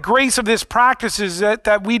part of the grace of this practice is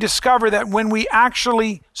that we discover that when we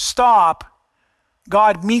actually stop,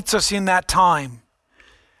 God meets us in that time,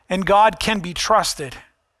 and God can be trusted.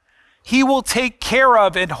 He will take care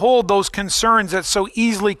of and hold those concerns that so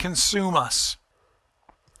easily consume us.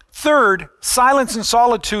 Third, silence and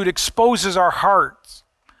solitude exposes our hearts.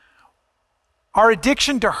 Our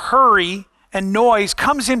addiction to hurry and noise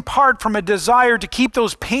comes in part from a desire to keep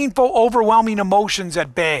those painful, overwhelming emotions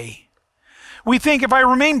at bay. We think if I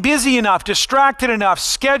remain busy enough, distracted enough,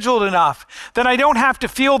 scheduled enough, then I don't have to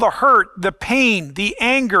feel the hurt, the pain, the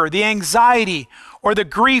anger, the anxiety, or the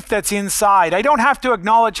grief that's inside. I don't have to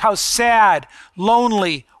acknowledge how sad,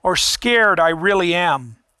 lonely, or scared I really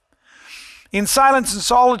am. In silence and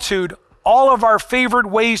solitude, all of our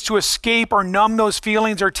favorite ways to escape or numb those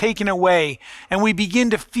feelings are taken away, and we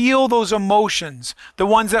begin to feel those emotions, the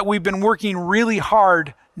ones that we've been working really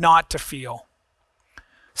hard not to feel.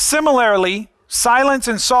 Similarly, silence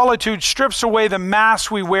and solitude strips away the masks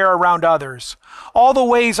we wear around others. All the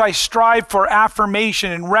ways I strive for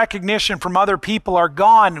affirmation and recognition from other people are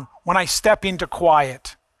gone when I step into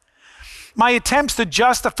quiet. My attempts to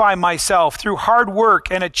justify myself through hard work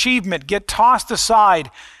and achievement get tossed aside,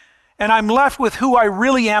 and I'm left with who I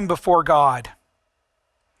really am before God.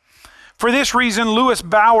 For this reason, Lewis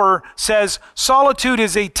Bauer says, solitude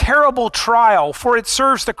is a terrible trial, for it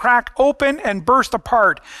serves to crack open and burst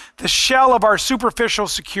apart the shell of our superficial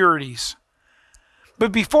securities.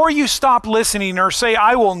 But before you stop listening or say,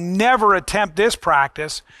 I will never attempt this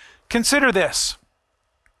practice, consider this.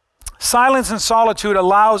 Silence and solitude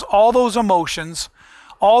allows all those emotions,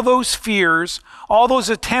 all those fears, all those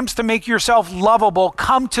attempts to make yourself lovable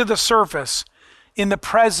come to the surface in the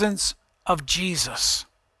presence of Jesus.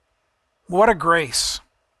 What a grace.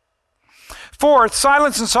 Fourth,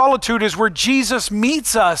 silence and solitude is where Jesus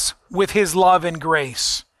meets us with his love and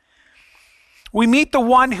grace. We meet the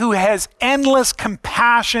one who has endless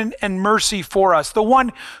compassion and mercy for us, the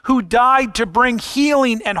one who died to bring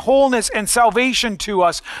healing and wholeness and salvation to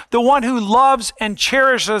us, the one who loves and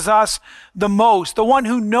cherishes us the most, the one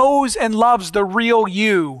who knows and loves the real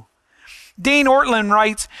you. Dane Ortland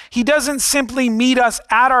writes, he doesn't simply meet us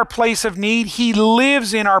at our place of need, he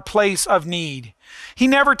lives in our place of need. He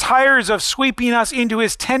never tires of sweeping us into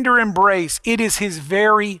his tender embrace. It is his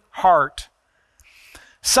very heart.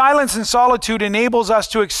 Silence and solitude enables us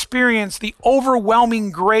to experience the overwhelming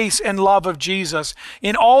grace and love of Jesus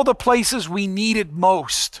in all the places we need it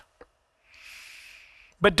most.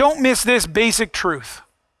 But don't miss this basic truth.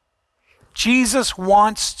 Jesus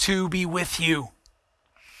wants to be with you.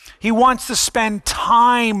 He wants to spend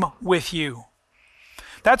time with you.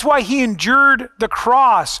 That's why he endured the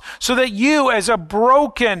cross, so that you, as a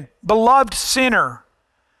broken, beloved sinner,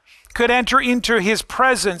 could enter into his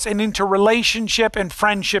presence and into relationship and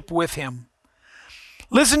friendship with him.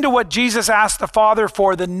 Listen to what Jesus asked the Father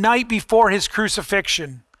for the night before his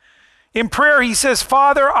crucifixion. In prayer, he says,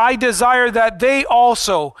 "Father, I desire that they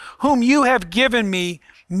also, whom you have given me,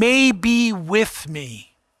 may be with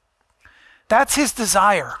me." That's his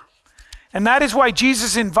desire. And that is why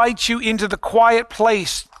Jesus invites you into the quiet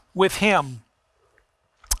place with him.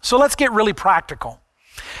 So let's get really practical.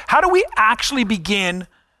 How do we actually begin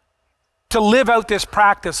to live out this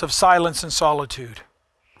practice of silence and solitude?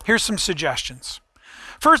 Here's some suggestions.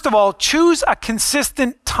 First of all, choose a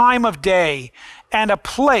consistent time of day and a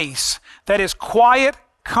place that is quiet,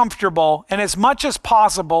 comfortable, and as much as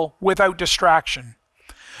possible without distraction.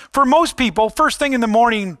 For most people, first thing in the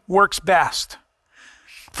morning works best.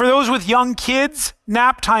 For those with young kids,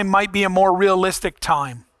 nap time might be a more realistic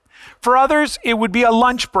time. For others, it would be a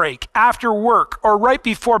lunch break, after work, or right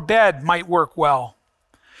before bed might work well.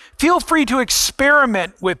 Feel free to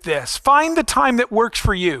experiment with this. Find the time that works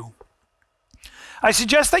for you. I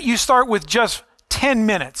suggest that you start with just 10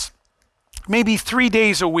 minutes, maybe 3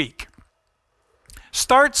 days a week.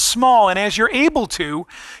 Start small, and as you're able to,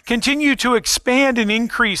 continue to expand and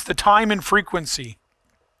increase the time and frequency.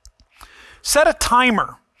 Set a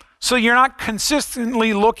timer so you're not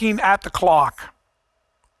consistently looking at the clock.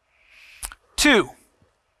 2,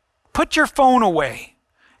 put your phone away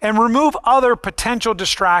and remove other potential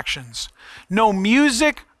distractions. No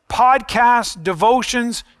music, podcasts,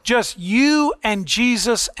 devotions, just you and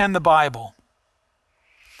Jesus and the Bible.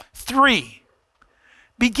 3,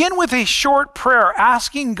 begin with a short prayer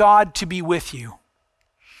asking God to be with you.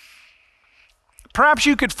 Perhaps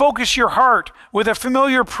you could focus your heart with a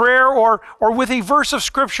familiar prayer or with a verse of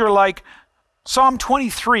scripture like Psalm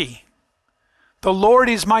 23. "The Lord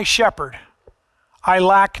is my shepherd, I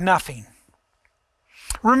lack nothing."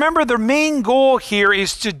 Remember, the main goal here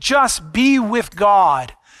is to just be with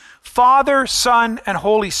God, Father, Son, and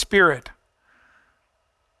Holy Spirit.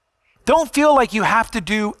 Don't feel like you have to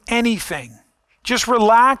do anything. Just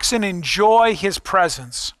relax and enjoy his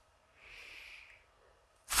presence.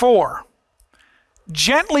 4,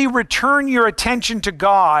 gently return your attention to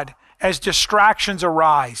God as distractions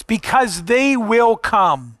arise, because they will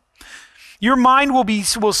come. Your mind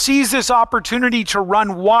will seize this opportunity to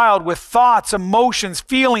run wild with thoughts, emotions,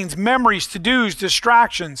 feelings, memories, to-dos,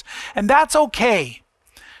 distractions, and that's okay.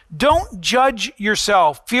 Don't judge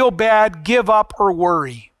yourself, feel bad, give up, or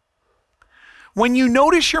worry. When you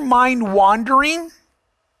notice your mind wandering,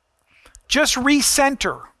 just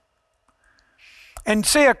recenter and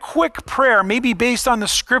say a quick prayer, maybe based on the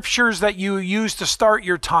scriptures that you use to start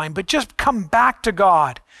your time, but just come back to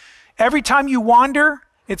God. Every time you wander,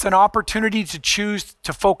 it's an opportunity to choose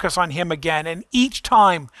to focus on him again, and each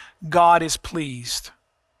time God is pleased.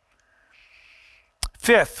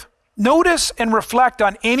 5th, notice and reflect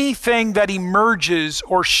on anything that emerges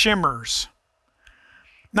or shimmers.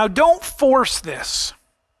 Now, don't force this,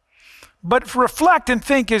 but reflect and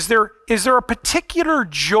think, is there a particular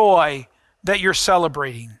joy that you're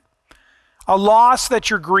celebrating? A loss that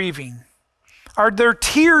you're grieving? Are there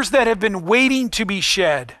tears that have been waiting to be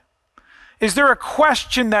shed? Is there a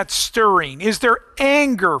question that's stirring? Is there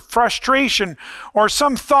anger, frustration, or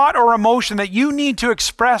some thought or emotion that you need to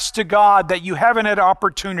express to God that you haven't had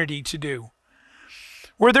opportunity to do?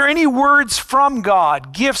 Were there any words from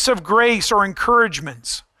God, gifts of grace or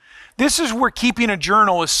encouragements? This is where keeping a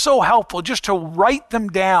journal is so helpful, just to write them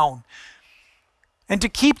down and to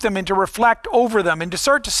keep them and to reflect over them and to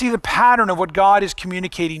start to see the pattern of what God is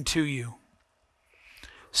communicating to you.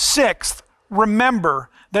 6th, remember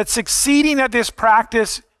that succeeding at this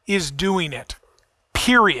practice is doing it,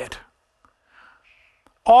 period.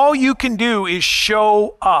 All you can do is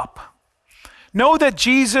show up. Know that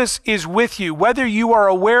Jesus is with you, whether you are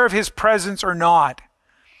aware of his presence or not.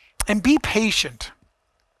 And be patient.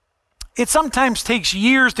 It sometimes takes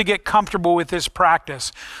years to get comfortable with this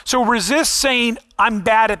practice. So resist saying, "I'm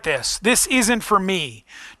bad at this. This isn't for me."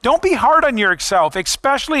 Don't be hard on yourself,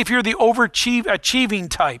 especially if you're the overachieving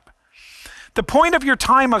type. The point of your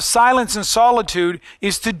time of silence and solitude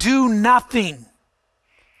is to do nothing.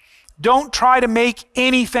 Don't try to make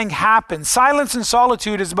anything happen. Silence and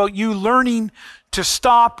solitude is about you learning to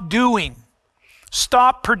stop doing,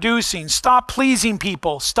 stop producing, stop pleasing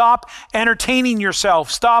people, stop entertaining yourself,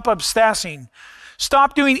 stop obsessing,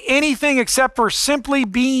 stop doing anything except for simply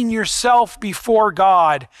being yourself before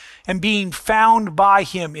God and being found by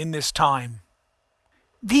him in this time.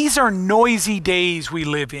 These are noisy days we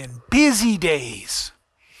live in, busy days.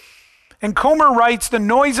 And Comer writes, the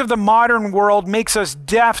noise of the modern world makes us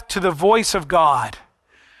deaf to the voice of God,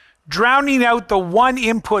 drowning out the one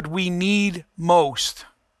input we need most.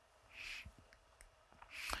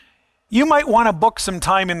 You might want to book some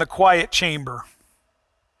time in the quiet chamber.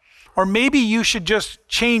 Or maybe you should just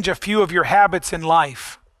change a few of your habits in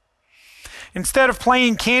life. Instead of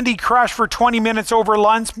playing Candy Crush for 20 minutes over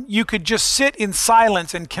lunch, you could just sit in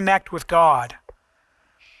silence and connect with God.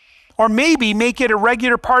 Or maybe make it a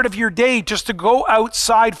regular part of your day just to go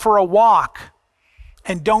outside for a walk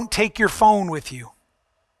and don't take your phone with you.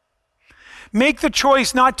 Make the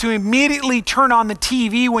choice not to immediately turn on the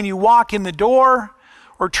TV when you walk in the door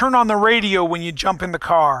or turn on the radio when you jump in the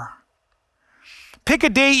car. Pick a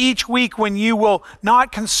day each week when you will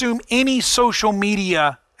not consume any social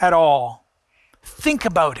media at all. Think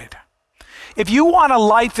about it. If you want a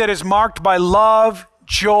life that is marked by love,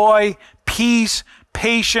 joy, peace,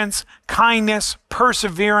 patience, kindness,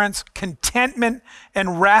 perseverance, contentment,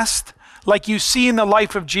 and rest, like you see in the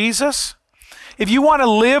life of Jesus, if you want to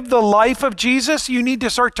live the life of Jesus, you need to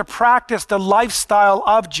start to practice the lifestyle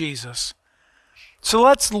of Jesus. So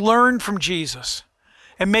let's learn from Jesus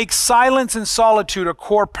and make silence and solitude a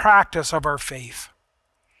core practice of our faith.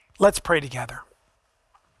 Let's pray together.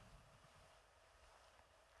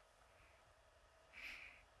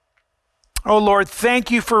 Oh Lord, thank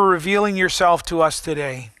you for revealing yourself to us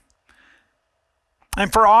today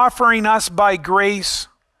and for offering us by grace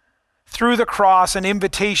through the cross an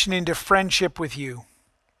invitation into friendship with you.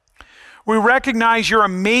 We recognize your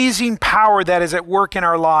amazing power that is at work in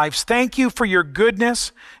our lives. Thank you for your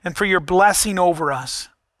goodness and for your blessing over us.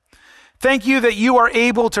 Thank you that you are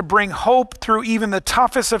able to bring hope through even the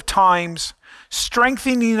toughest of times,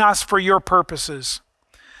 strengthening us for your purposes.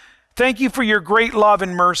 Thank you for your great love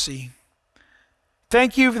and mercy.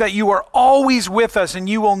 Thank you that you are always with us and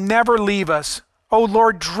you will never leave us. Oh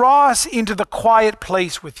Lord, draw us into the quiet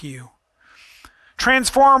place with you.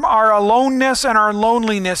 Transform our aloneness and our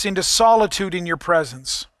loneliness into solitude in your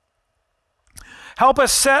presence. Help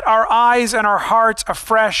us set our eyes and our hearts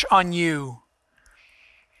afresh on you.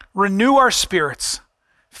 Renew our spirits.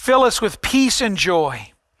 Fill us with peace and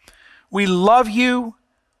joy. We love you.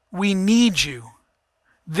 We need you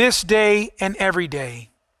this day and every day.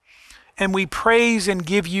 And we praise and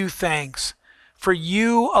give you thanks, for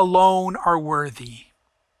you alone are worthy.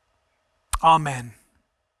 Amen.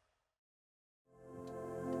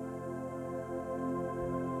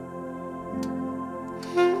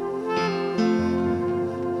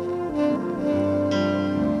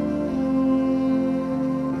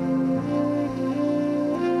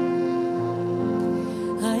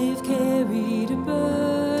 I've carried a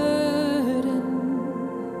burden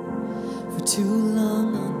for too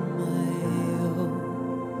long on my own.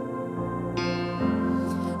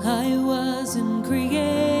 I wasn't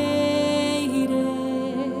created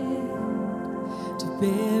to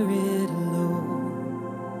bear it alone.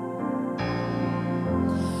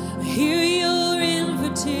 I hear your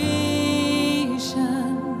invitation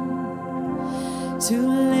to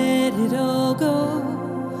let it all go.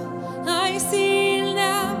 I see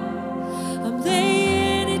now, I'm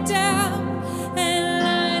laying it down, and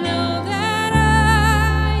I know that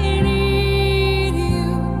I need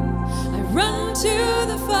you. I run to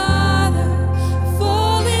the Father, I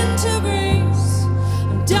fall into grace.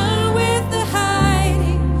 I'm done with the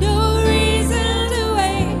hiding, no reason to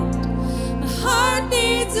wait. My heart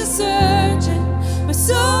needs a surgeon, my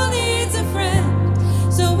soul needs a friend,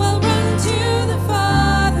 so I'll run to the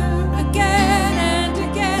Father again and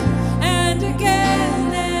again and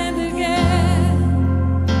again and again.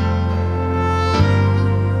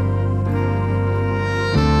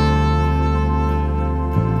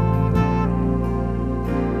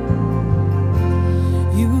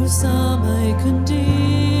 You saw my condition,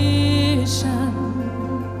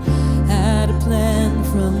 had a plan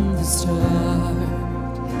from the start.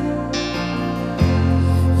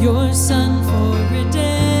 Your Son for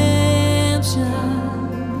redemption,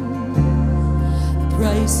 the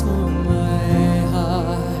price for my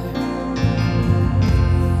heart.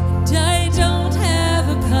 And I don't have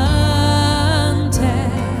a context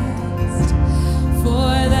for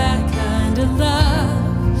that kind of love.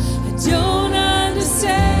 I don't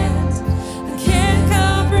understand, I can't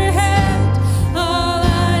comprehend. All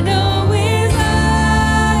I know is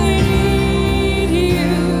I need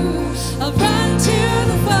you. I'll run to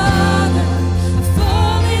the Father, I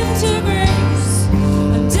fall into grace.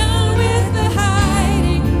 I'm done with the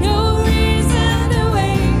hiding, no reason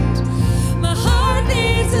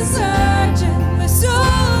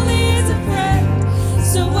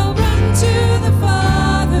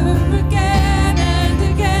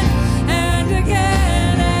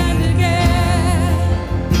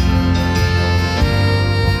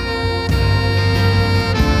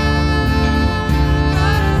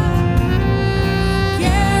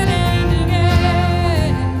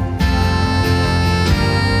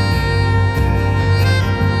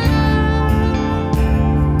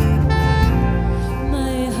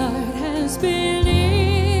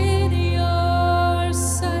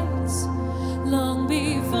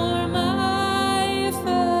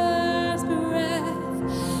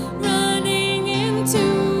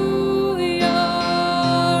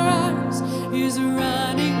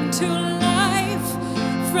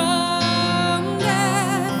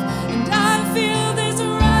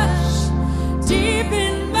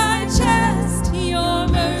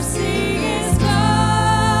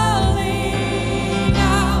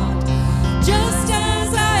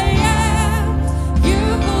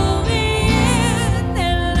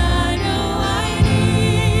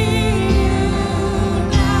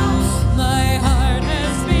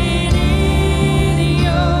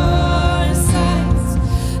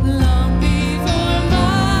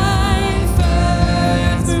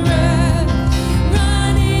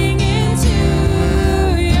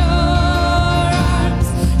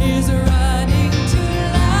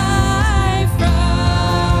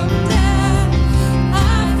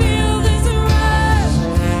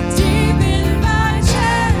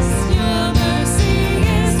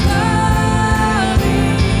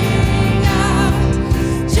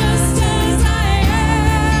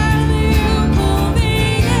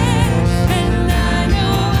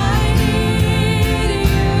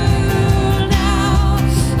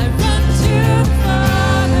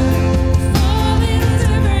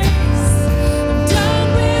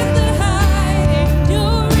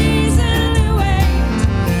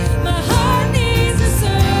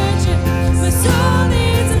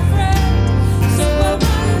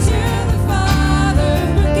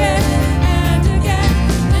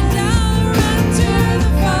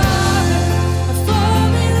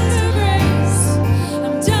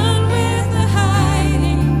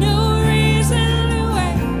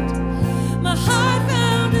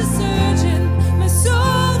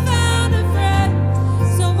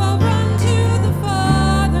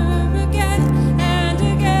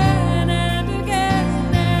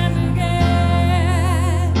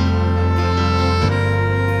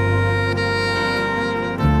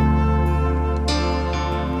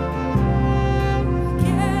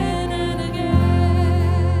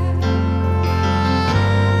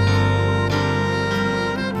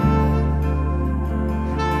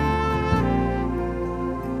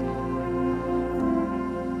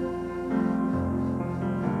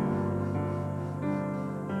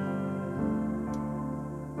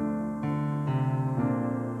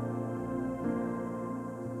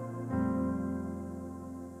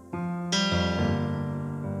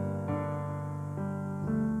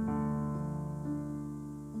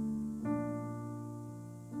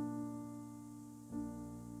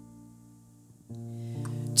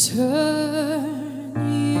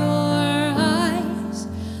Turn your eyes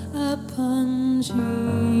upon Jesus.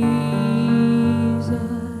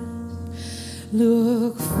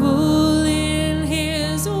 Look full in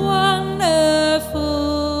his wonderful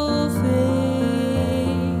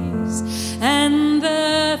face, and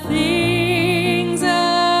the things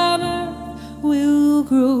of earth will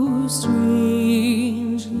grow strangely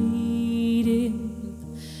dim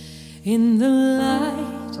in the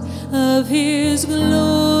light of his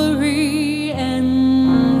glory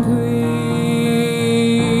and grace.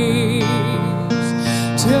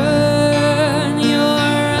 Turn your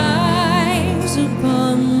eyes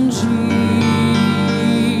upon Jesus.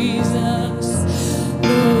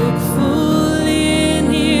 Look full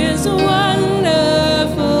in his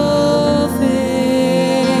wonderful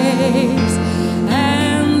face,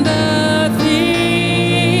 and the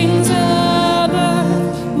things of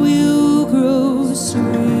earth will grow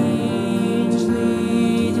strangely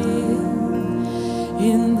dim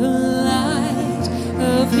in the light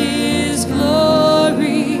of his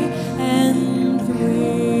glory and grace.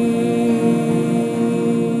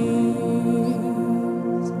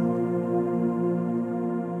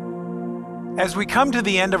 As we come to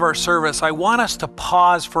the end of our service, I want us to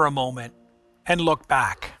pause for a moment and look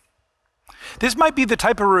back. This might be the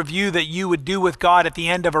type of review that you would do with God at the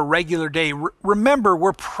end of a regular day. Remember,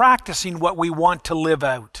 we're practicing what we want to live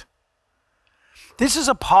out. This is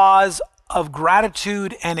a pause of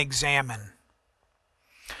gratitude and examine.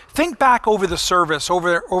 Think back over the service,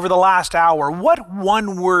 over the last hour. What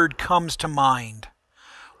one word comes to mind?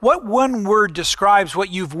 What one word describes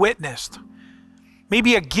what you've witnessed?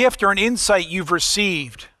 Maybe a gift or an insight you've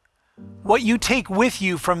received. What you take with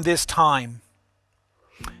you from this time.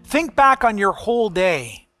 Think back on your whole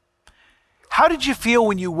day. How did you feel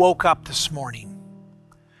when you woke up this morning?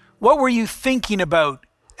 What were you thinking about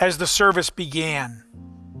as the service began?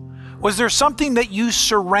 Was there something that you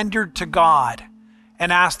surrendered to God and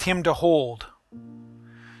asked him to hold? Do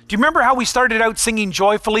you remember how we started out singing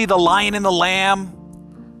joyfully, The Lion and the Lamb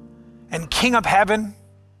and King of Heaven?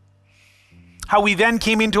 How we then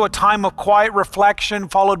came into a time of quiet reflection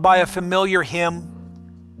followed by a familiar hymn.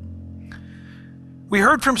 We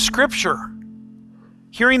heard from Scripture,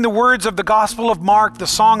 hearing the words of the Gospel of Mark, the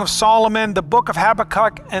Song of Solomon, the book of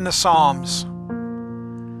Habakkuk, and the Psalms.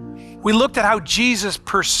 We looked at how Jesus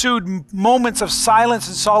pursued moments of silence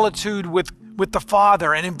and solitude with the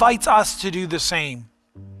Father and invites us to do the same.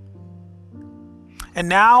 And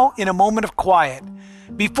now, in a moment of quiet,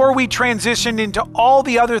 before we transition into all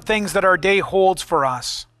the other things that our day holds for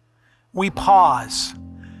us, we pause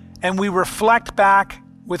and we reflect back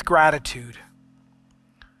with gratitude.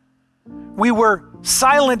 We were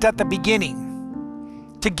silent at the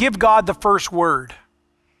beginning to give God the first word.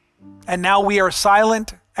 And now we are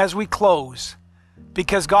silent as we close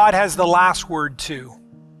because God has the last word too.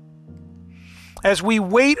 As we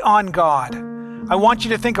wait on God, I want you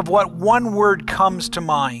to think of what one word comes to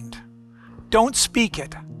mind. Don't speak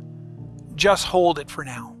it. Just hold it for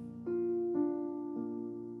now.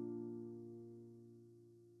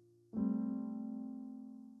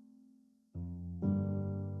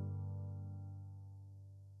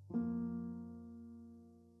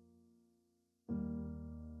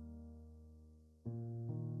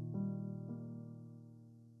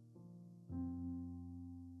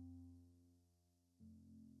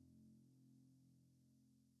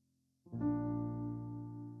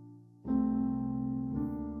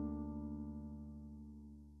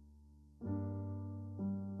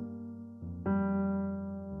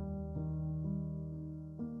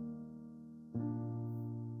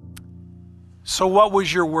 So what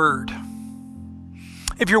was your word?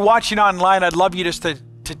 If you're watching online, I'd love you just to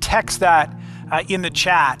text that in the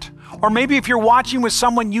chat. Or maybe if you're watching with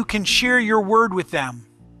someone, you can share your word with them.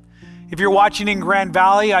 If you're watching in Grand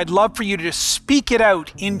Valley, I'd love for you to speak it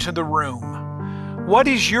out into the room. What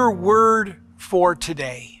is your word for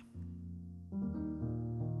today?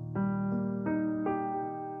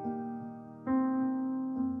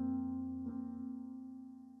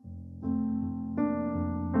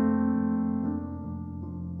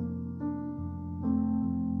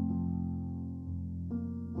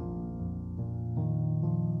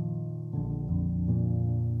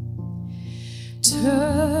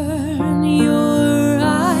 Turn your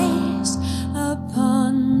eyes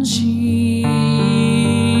upon Jesus.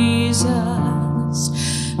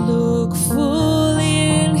 Look full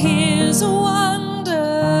in his wonderful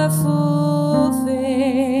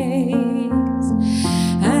face,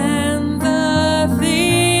 and the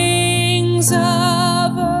things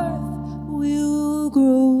of earth will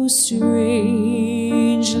grow strangely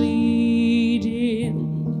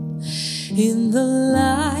dim in the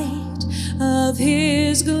light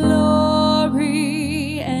His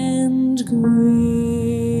glory and grace.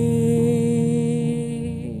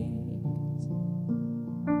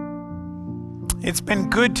 It's been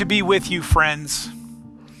good to be with you, friends.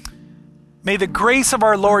 May the grace of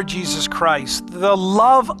our Lord Jesus Christ, the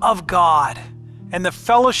love of God, and the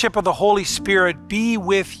fellowship of the Holy Spirit be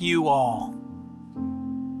with you all.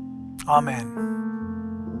 Amen.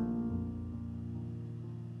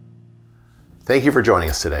 Thank you for joining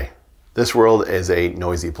us today. This world is a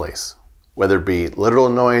noisy place. Whether it be literal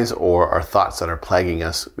noise or our thoughts that are plaguing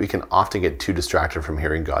us, we can often get too distracted from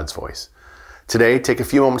hearing God's voice. Today, take a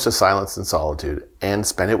few moments of silence and solitude and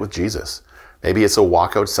spend it with Jesus. Maybe it's a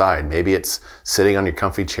walk outside. Maybe it's sitting on your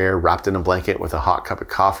comfy chair wrapped in a blanket with a hot cup of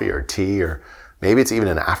coffee or tea, or maybe it's even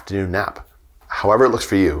an afternoon nap. However it looks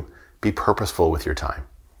for you, be purposeful with your time.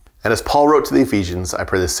 And as Paul wrote to the Ephesians, I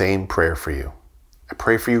pray the same prayer for you. I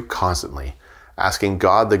pray for you constantly, asking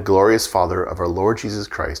God, the glorious Father of our Lord Jesus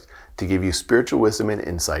Christ, to give you spiritual wisdom and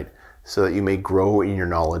insight so that you may grow in your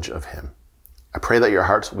knowledge of Him. I pray that your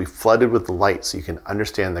hearts will be flooded with light so you can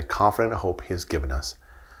understand the confident hope He has given us.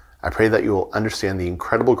 I pray that you will understand the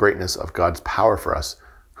incredible greatness of God's power for us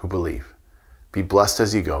who believe. Be blessed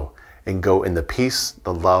as you go, and go in the peace,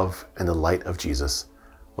 the love, and the light of Jesus.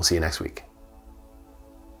 We'll see you next week.